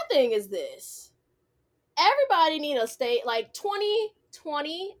 My thing is this: everybody need to stay like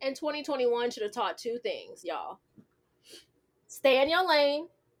 2020 and 2021 should have taught two things, y'all. Stay in your lane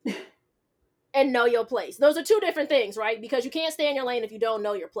and know your place. Those are two different things, right? Because you can't stay in your lane if you don't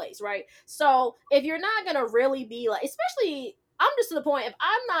know your place, right? So if you're not going to really be like, especially, I'm just to the point, if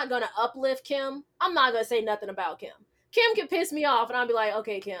I'm not going to uplift Kim, I'm not going to say nothing about Kim. Kim can piss me off and I'll be like,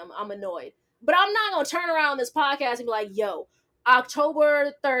 okay, Kim, I'm annoyed. But I'm not going to turn around this podcast and be like, yo,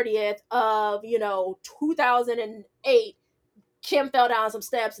 October 30th of, 2008, Kim fell down some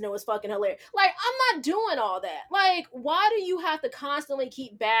steps and it was fucking hilarious. Like, I'm not doing all that. Like, why do you have to constantly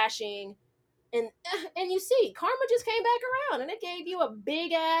keep bashing And you see, karma just came back around and it gave you a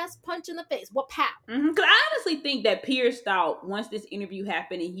big ass punch in the face. What pow? Because I honestly think that Pierce thought once this interview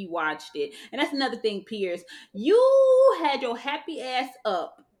happened and he watched it, and that's another thing, Pierce, you had your happy ass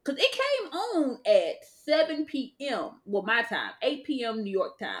up because it came on at 7 p.m. Well, my time, 8 p.m. New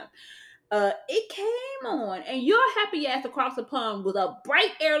York time. It came on, and your happy ass across the pond was up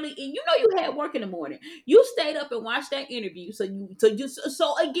bright early, and you know you had work in the morning. You stayed up and watched that interview, so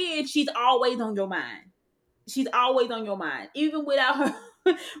again, she's always on your mind. She's always on your mind, even without her.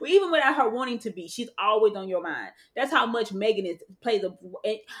 Even without her wanting to be, she's always on your mind. That's how much Megan plays a.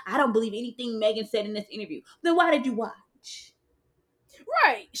 I don't believe anything Megan said in this interview. Then why did you watch?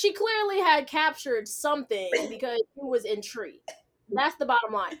 Right, she clearly had captured something because she was intrigued. That's the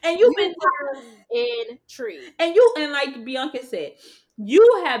bottom line. And you've been intrigued. And like Bianca said,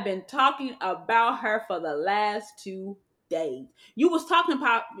 you have been talking about her for the last 2 days. You was talking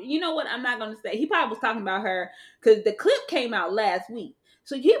about, you know what? I'm not gonna say. He probably was talking about her because the clip came out last week.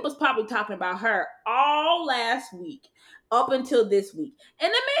 So he was probably talking about her all last week up until this week, and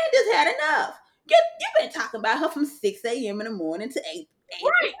the man just had enough. You've been talking about her from 6 a.m. in the morning to 8.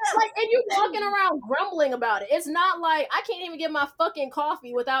 Right, like, and you're walking around grumbling about it. It's not like I can't even get my fucking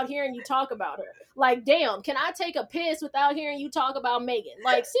coffee without hearing you talk about her. Like, damn, can I take a piss without hearing you talk about Megan?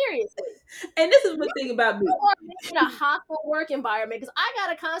 Like, seriously. And this is the thing about me. You are in a hostile work environment because I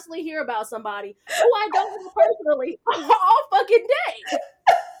gotta constantly hear about somebody who I don't know personally all fucking day.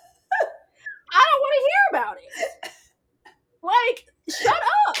 I don't want to hear about it. Like, shut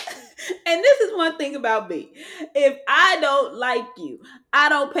up. And this is one thing about me. If I don't like you, I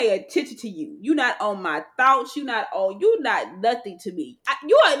don't pay attention to you. You're not on my thoughts. You're not nothing to me.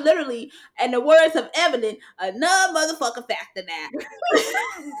 You are literally, in the words of Evelyn, another motherfucker factor now.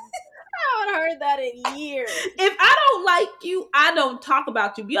 I haven't heard that in years. If I don't like you, I don't talk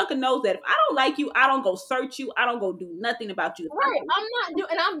about you. Bianca knows that. If I don't like you, I don't go search you. I don't go do nothing about you. Right.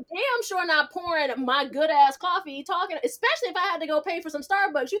 I'm damn sure not pouring my good ass coffee talking, especially if I had to go pay for some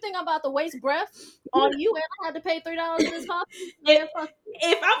Starbucks. You think I'm about to waste breath on you and I had to pay $3 for this coffee?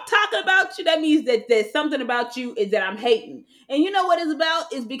 If I'm talking about you, that means that there's something about you is that I'm hating. And you know what it's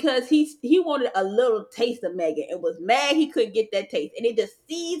about? It's because he wanted a little taste of Megan and was mad he couldn't get that taste. And it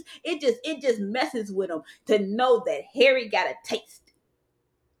just messes with him to know that Harry got a taste.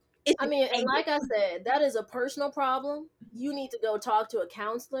 And like I said, that is a personal problem. You need to go talk to a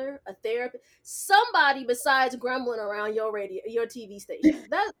counselor, a therapist, somebody besides grumbling around your TV station.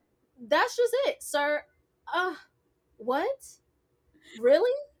 That's just it, sir. What?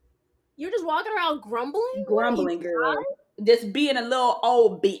 Really? You're just walking around grumbling? Grumbling, girl. Just being a little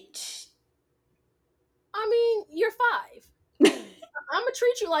old bitch. I mean, you're 5. I'm gonna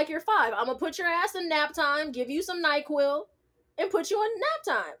treat you like you're 5. I'm gonna put your ass in nap time, give you some NyQuil, and put you on nap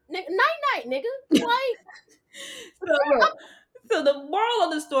time. Night, nigga. Like, so the moral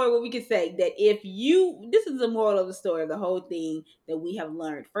of the story, what we can say, that this is the moral of the story of the whole thing that we have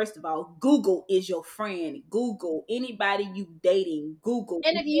learned. First of all, Google is your friend. Google anybody you dating. Google.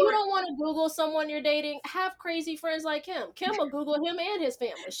 And if you don't want to Google someone you're dating, have crazy friends like Kim. Kim will Google him and his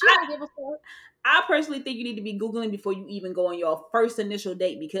family. She don't give a fuck. I personally think you need to be Googling before you even go on your first initial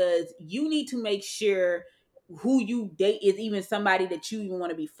date, because you need to make sure who you date is even somebody that you even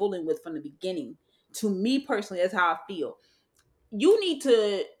want to be fooling with from the beginning. To me personally, that's how I feel. You need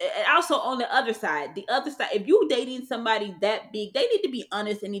to, also on the other side, if you're dating somebody that big, they need to be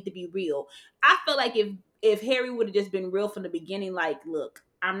honest and need to be real. I feel like if Harry would have just been real from the beginning, like, look,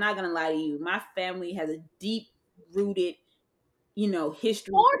 I'm not gonna lie to you, my family has a deep rooted,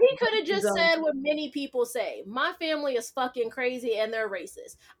 history. Or he could have just said what many people say: my family is fucking crazy and they're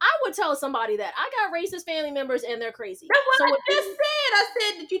racist. I would tell somebody that I got racist family members and they're crazy. That's what I just said. I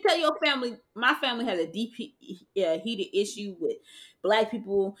said that you tell your family, my family has a deep heated issue with black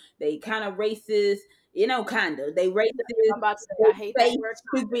people. They kind of racist, kind of. They racist. I'm about to say, I hate that word.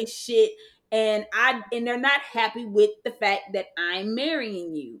 Stupid shit. And they're not happy with the fact that I'm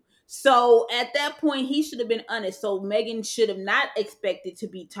marrying you. So at that point, he should have been honest. So Megan should have not expected to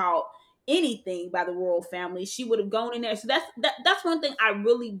be taught anything by the royal family. She would have gone in there. So that's one thing I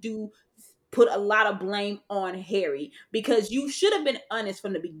really do put a lot of blame on Harry, because you should have been honest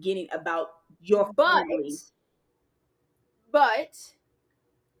from the beginning about your family. But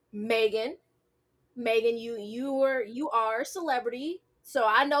Megan, you are a celebrity. So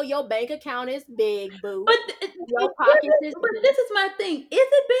I know your bank account is big, boo. But this is my thing. Is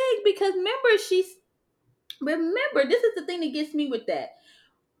it big? Because remember, this is the thing that gets me with that.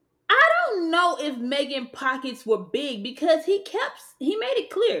 I don't know if Megan pockets were big, because he made it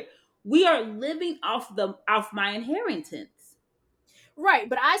clear, we are living off my inheritance. Right,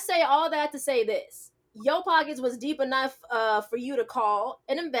 but I say all that to say this. Your pockets was deep enough for you to call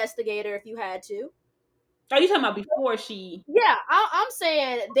an investigator if you had to. Are you talking about before she? Yeah, I'm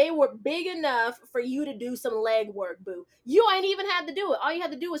saying they were big enough for you to do some legwork, boo. You ain't even had to do it. All you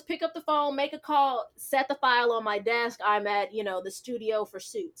had to do was pick up the phone, make a call, set the file on my desk. I'm at, the studio for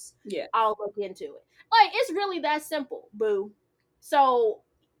Suits. Yeah. I'll look into it. Like, it's really that simple, boo. So,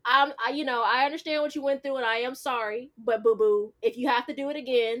 I understand what you went through and I am sorry, but boo, if you have to do it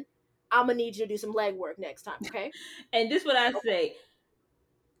again, I'm gonna need you to do some legwork next time, okay? And this is what I say.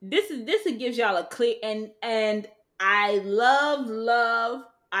 This gives y'all a clear and I love.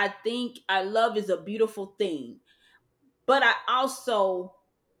 I think love is a beautiful thing. But I also,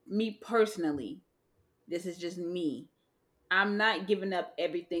 me personally, this is just me. I'm not giving up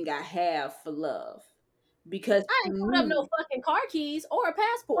everything I have for love. Because I ain't put up no fucking car keys or a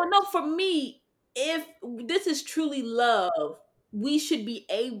passport. Well, no, for me, if this is truly love, we should be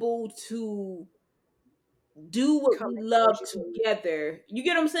able to do what we love together. You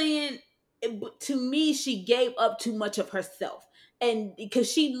get what I'm saying? To me, she gave up too much of herself. And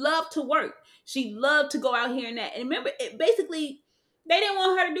because she loved to work, she loved to go out here and that. And remember, basically, they didn't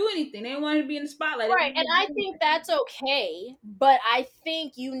want her to do anything. They didn't want her to be in the spotlight. Right, and I think that's okay, but I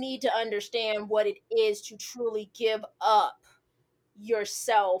think you need to understand what it is to truly give up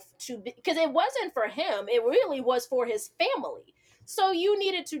yourself because it wasn't for him, it really was for his family. So you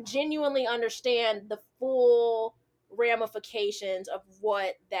needed to genuinely understand the full ramifications of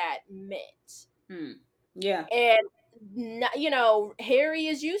what that meant. Yeah. And Harry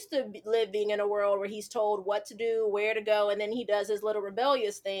is used to living in a world where he's told what to do, where to go, and then he does his little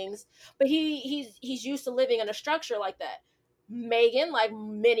rebellious things. But he's used to living in a structure like that. Megan, like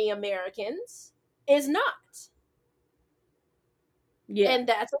many Americans, is not. Yeah. And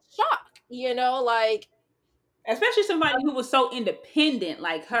that's a shock, like especially somebody who was so independent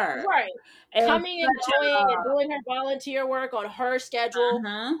like her. Right. And coming and going and doing her volunteer work on her schedule,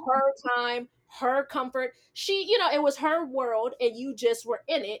 her time, her comfort. She, it was her world and you just were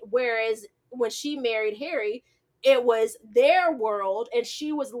in it. Whereas when she married Harry, it was their world and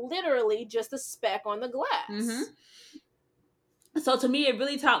she was literally just a speck on the glass. So to me, it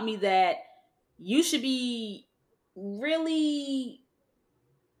really taught me that you should be really,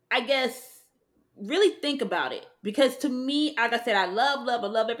 I guess, really think about it. Because to me, like I said, I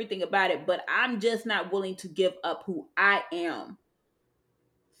love everything about it, but I'm just not willing to give up who I am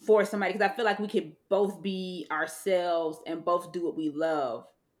for somebody, because I feel like we could both be ourselves and both do what we love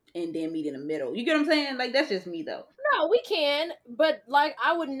and then meet in the middle. You get what I'm saying? Like, that's just me though. No, we can, but like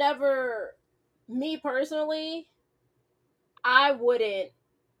I would never, me personally, I wouldn't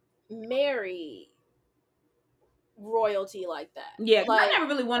marry royalty like that. Yeah, like, I never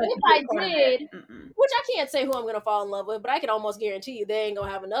really wanted if to. I did, which I can't say who I'm gonna fall in love with, but I can almost guarantee you they ain't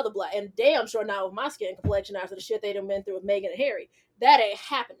gonna have another black, and damn sure not with my skin complexion after the shit they done been through with Meghan and Harry. That ain't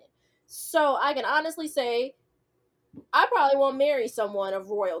happening. So I can honestly say I probably won't marry someone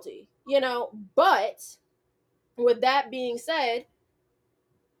of royalty, but with that being said,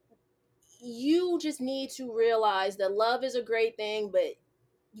 you just need to realize that love is a great thing, but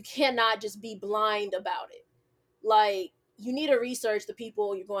you cannot just be blind about it. Like, you need to research the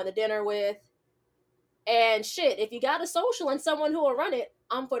people you're going to dinner with. And shit, if you got a social and someone who will run it,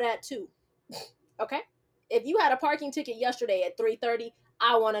 I'm for that too. Okay? If you had a parking ticket yesterday at 3:30,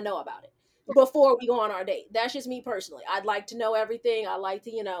 I want to know about it before we go on our date. That's just me personally. I'd like to know everything. I like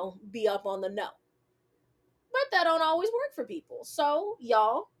to, be up on the know. But that don't always work for people. So,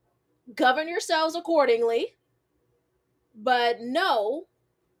 y'all, govern yourselves accordingly. But know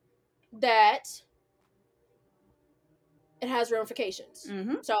that it has ramifications.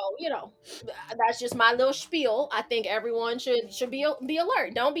 So, that's just my little spiel. I think everyone should be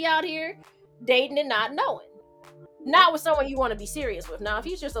alert. Don't be out here dating and not knowing. Not with someone you want to be serious with. Now, if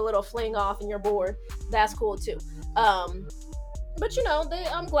he's just a little fling off and you're bored, that's cool too. But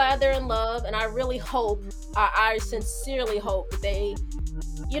I'm glad they're in love, and I really hope, I sincerely hope that they,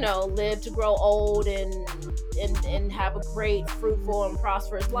 live to grow old and have a great, fruitful, and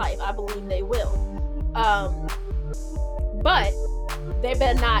prosperous life. I believe they will. But they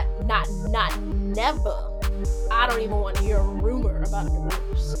better not never. I don't even want to hear a rumor about a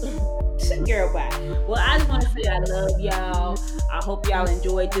divorce. Girl, bye. Well, I just want to say I love y'all. I hope y'all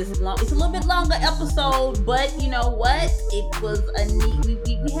enjoyed this long. It's a little bit longer episode, but you know what? It was a neat.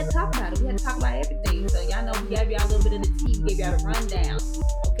 We had to talk about it. We had to talk about everything. So y'all know we gave y'all a little bit of the tea. We gave y'all a rundown.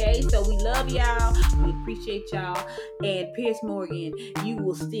 Okay, so we love y'all. We appreciate y'all. And Piers Morgan, you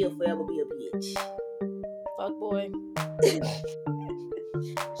will still forever be a bitch. Fuck boy.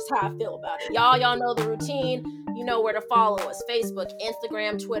 Just how I feel about it. Y'all know the routine. You know where to follow us: Facebook,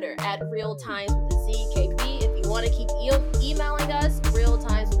 Instagram, Twitter, at Real Times with the ZKB. If you want to keep emailing us,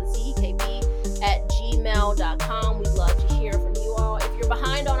 realtimeswiththezkb@gmail.com. We'd love to hear from you all. If you're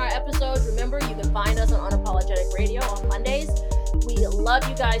behind on our episodes, remember you can find us on Unapologetic Radio on Mondays. We love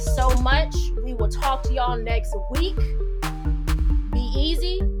you guys so much. We will talk to y'all next week. Be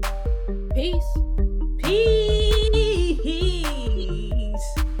easy. Peace.